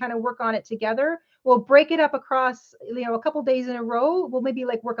everybody can kind of work on it together. We'll break it up across, a couple days in a row. We'll maybe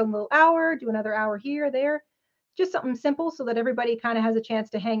like work a little hour, do another hour here, there. Just something simple so that everybody kind of has a chance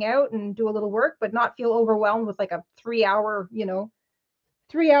to hang out and do a little work, but not feel overwhelmed with like a 3-hour,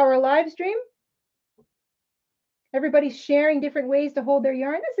 3-hour live stream. Everybody's sharing different ways to hold their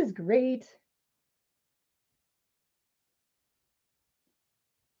yarn. This is great.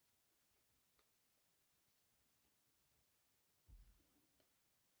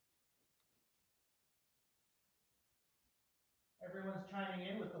 Everyone's chiming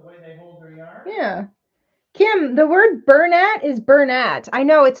in with the way they hold their yarn. Yeah. Kim, the word bernat is bernat. I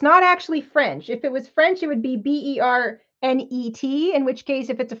know it's not actually French. If it was French, it would be B-E-R-N-E-T, in which case,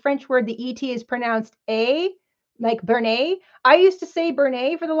 if it's a French word, the E-T is pronounced A, like Bernay. I used to say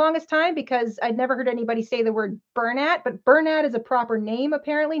Bernay for the longest time because I'd never heard anybody say the word bernat, but bernat is a proper name,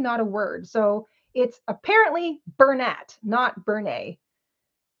 apparently, not a word. So it's apparently bernat, not Bernay.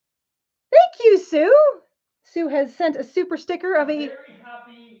 Thank you, Sue. Sue has sent a super sticker of a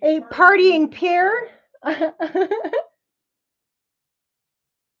partying pair.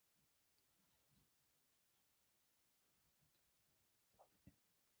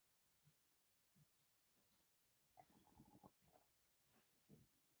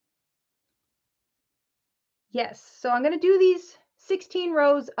 Yes, so I'm going to do these 16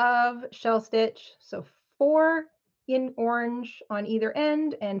 rows of shell stitch. So 4 in orange on either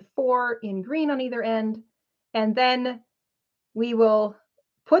end and 4 in green on either end. And then we will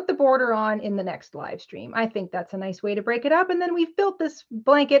put the border on in the next live stream. I think that's a nice way to break it up. And then we've built this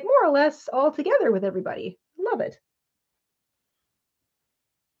blanket more or less all together with everybody. Love it.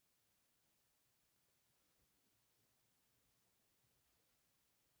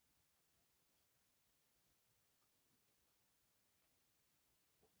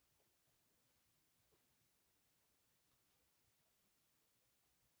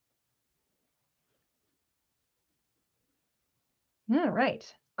 All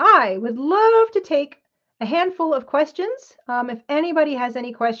right. I would love to take a handful of questions. If anybody has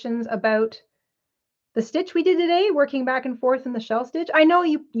any questions about the stitch we did today, working back and forth in the shell stitch. I know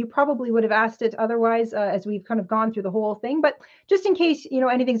you probably would have asked it otherwise as we've kind of gone through the whole thing, but just in case,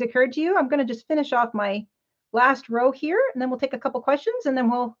 anything's occurred to you, I'm going to just finish off my last row here, and then we'll take a couple questions, and then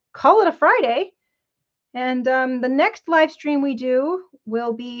we'll call it a Friday. And the next live stream we do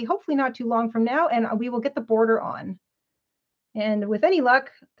will be hopefully not too long from now, and we will get the border on. And with any luck,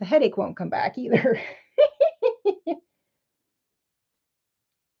 the headache won't come back either.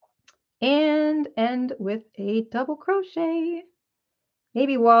 And end with a double crochet.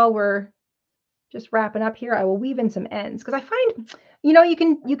 Maybe while we're just wrapping up here, I will weave in some ends because I find,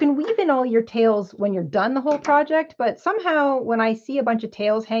 you can weave in all your tails when you're done the whole project, but somehow when I see a bunch of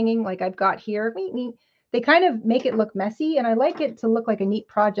tails hanging like I've got here, they kind of make it look messy, and I like it to look like a neat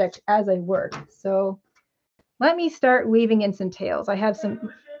project as I work. So let me start weaving in some tails. I have some.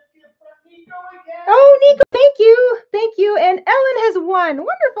 Oh, Nico, thank you. Thank you. And Ellen has won.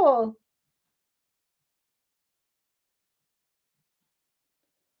 Wonderful.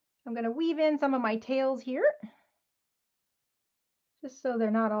 I'm going to weave in some of my tails here, just so they're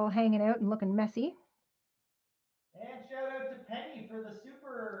not all hanging out and looking messy. And shout out to Penny for the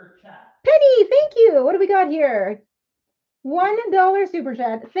super chat. Penny, thank you. What do we got here? $1 super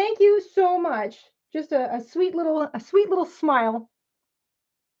chat. Thank you so much. Just a sweet little smile.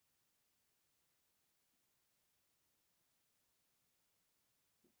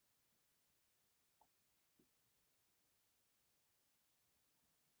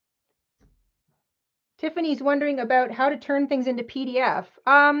 Tiffany's wondering about how to turn things into PDF.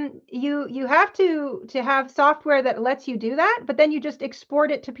 You have to have software that lets you do that, but then you just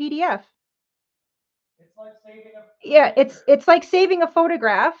export it to PDF. It's like saving a yeah, it's like saving a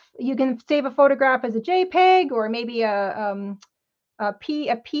photograph. You can save a photograph as a JPEG or maybe a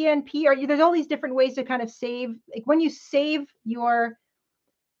PNP, or there's all these different ways to kind of save. Like when you save your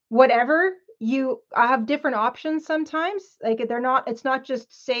whatever, you have different options sometimes. Like it's not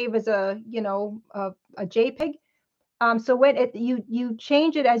just save as a JPEG. So when you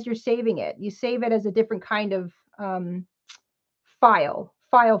change it as you're saving it, you save it as a different kind of file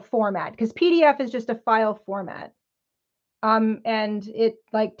format, because PDF is just a file format. And it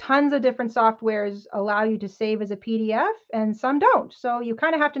like tons of different softwares allow you to save as a PDF and some don't. So you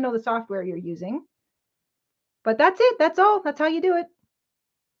kind of have to know the software you're using. But that's it. That's all. That's how you do it.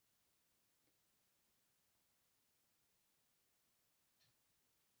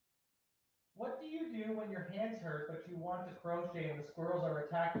 What do you do when your hands hurt but you want to crochet and the squirrels are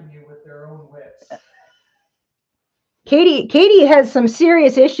attacking you with their own whips? Katie has some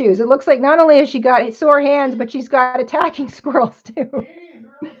serious issues. It looks like not only has she got sore hands, but she's got attacking squirrels too. Katie is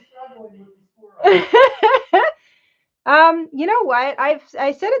really struggling with the squirrels. You know what? I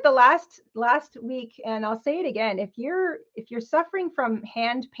said it the last week, and I'll say it again. If you're suffering from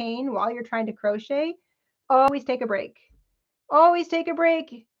hand pain while you're trying to crochet, always take a break. Always take a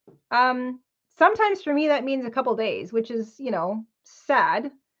break. Sometimes for me that means a couple days, which is,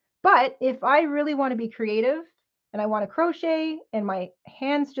 sad. But if I really want to be creative and I want to crochet and my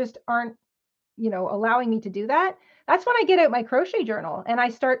hands just aren't, allowing me to do that, that's when I get out my crochet journal and I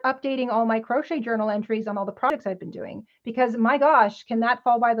start updating all my crochet journal entries on all the projects I've been doing, because my gosh, can that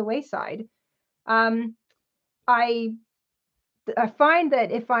fall by the wayside? Um, I I find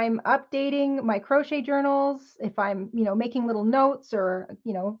that if I'm updating my crochet journals, if I'm, making little notes or,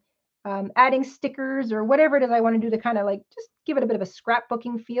 adding stickers or whatever it is I want to do to kind of like just give it a bit of a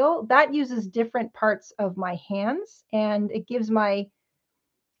scrapbooking feel, that uses different parts of my hands, and it gives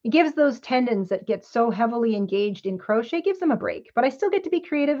those tendons that get so heavily engaged in crochet, gives them a break. But I still get to be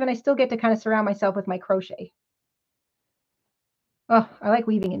creative and I still get to kind of surround myself with my crochet. Oh, I like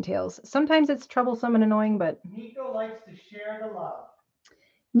weaving in tails. Sometimes it's troublesome and annoying, but Nico likes to share the love.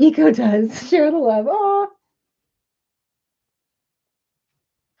 Nico does share the love. Oh,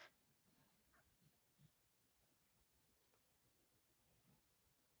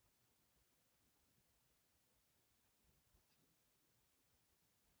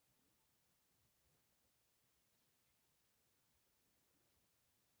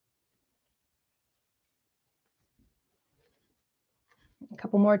 a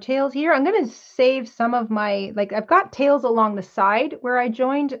couple more tails here. I'm going to save some of my, like I've got tails along the side where I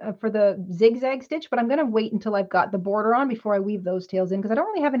joined for the zigzag stitch, but I'm going to wait until I've got the border on before I weave those tails in, because I don't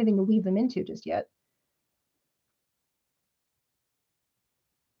really have anything to weave them into just yet.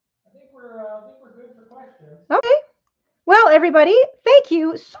 I think we're good for questions. Okay. Well, everybody, thank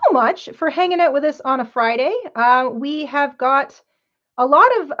you so much for hanging out with us on a Friday. We have got a lot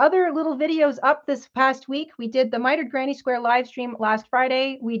of other little videos up this past week. We did the Mitered Granny Square live stream last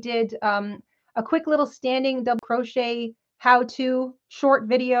Friday. We did a quick little standing double crochet how-to short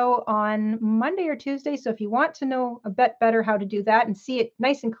video on Monday or Tuesday. So if you want to know a bit better how to do that and see it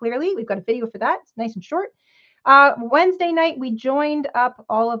nice and clearly, we've got a video for that. It's nice and short. Wednesday night, we joined up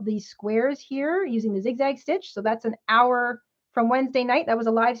all of these squares here using the zigzag stitch. So that's an hour from Wednesday night. That was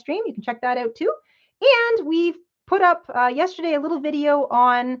a live stream. You can check that out too. And we've put up yesterday a little video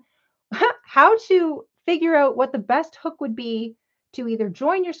on how to figure out what the best hook would be to either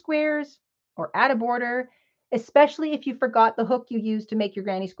join your squares or add a border, especially if you forgot the hook you used to make your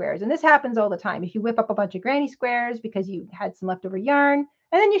granny squares. And this happens all the time. If you whip up a bunch of granny squares because you had some leftover yarn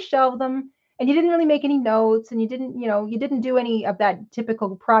and then you shelve them and you didn't really make any notes and you didn't do any of that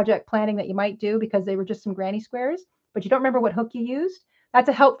typical project planning that you might do because they were just some granny squares, but you don't remember what hook you used, that's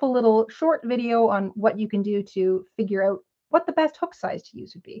a helpful little short video on what you can do to figure out what the best hook size to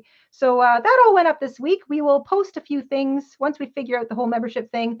use would be. So that all went up this week. We will post a few things once we figure out the whole membership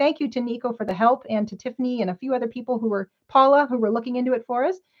thing. Thank you to Nico for the help, and to Tiffany and a few other people Paula, who were looking into it for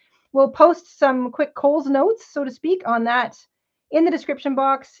us. We'll post some quick Coles notes, so to speak, on that in the description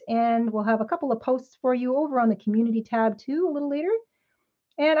box, and we'll have a couple of posts for you over on the community tab too a little later.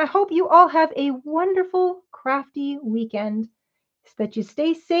 And I hope you all have a wonderful crafty weekend, that you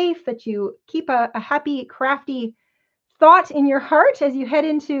stay safe, that you keep a happy crafty thought in your heart as you head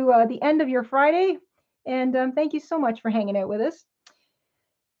into the end of your Friday. And thank you so much for hanging out with us.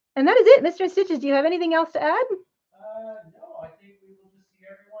 And that is it. Mr. InStitches, do you have anything else to add? No, I think we will just see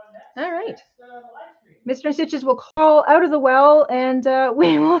everyone next. All right. Live stream. Mr. InStitches will call out of the well, and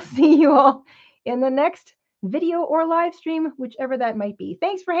we will see you all in the next video or live stream, whichever that might be.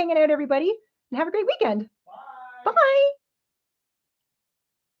 Thanks for hanging out, everybody, and have a great weekend. Bye. Bye.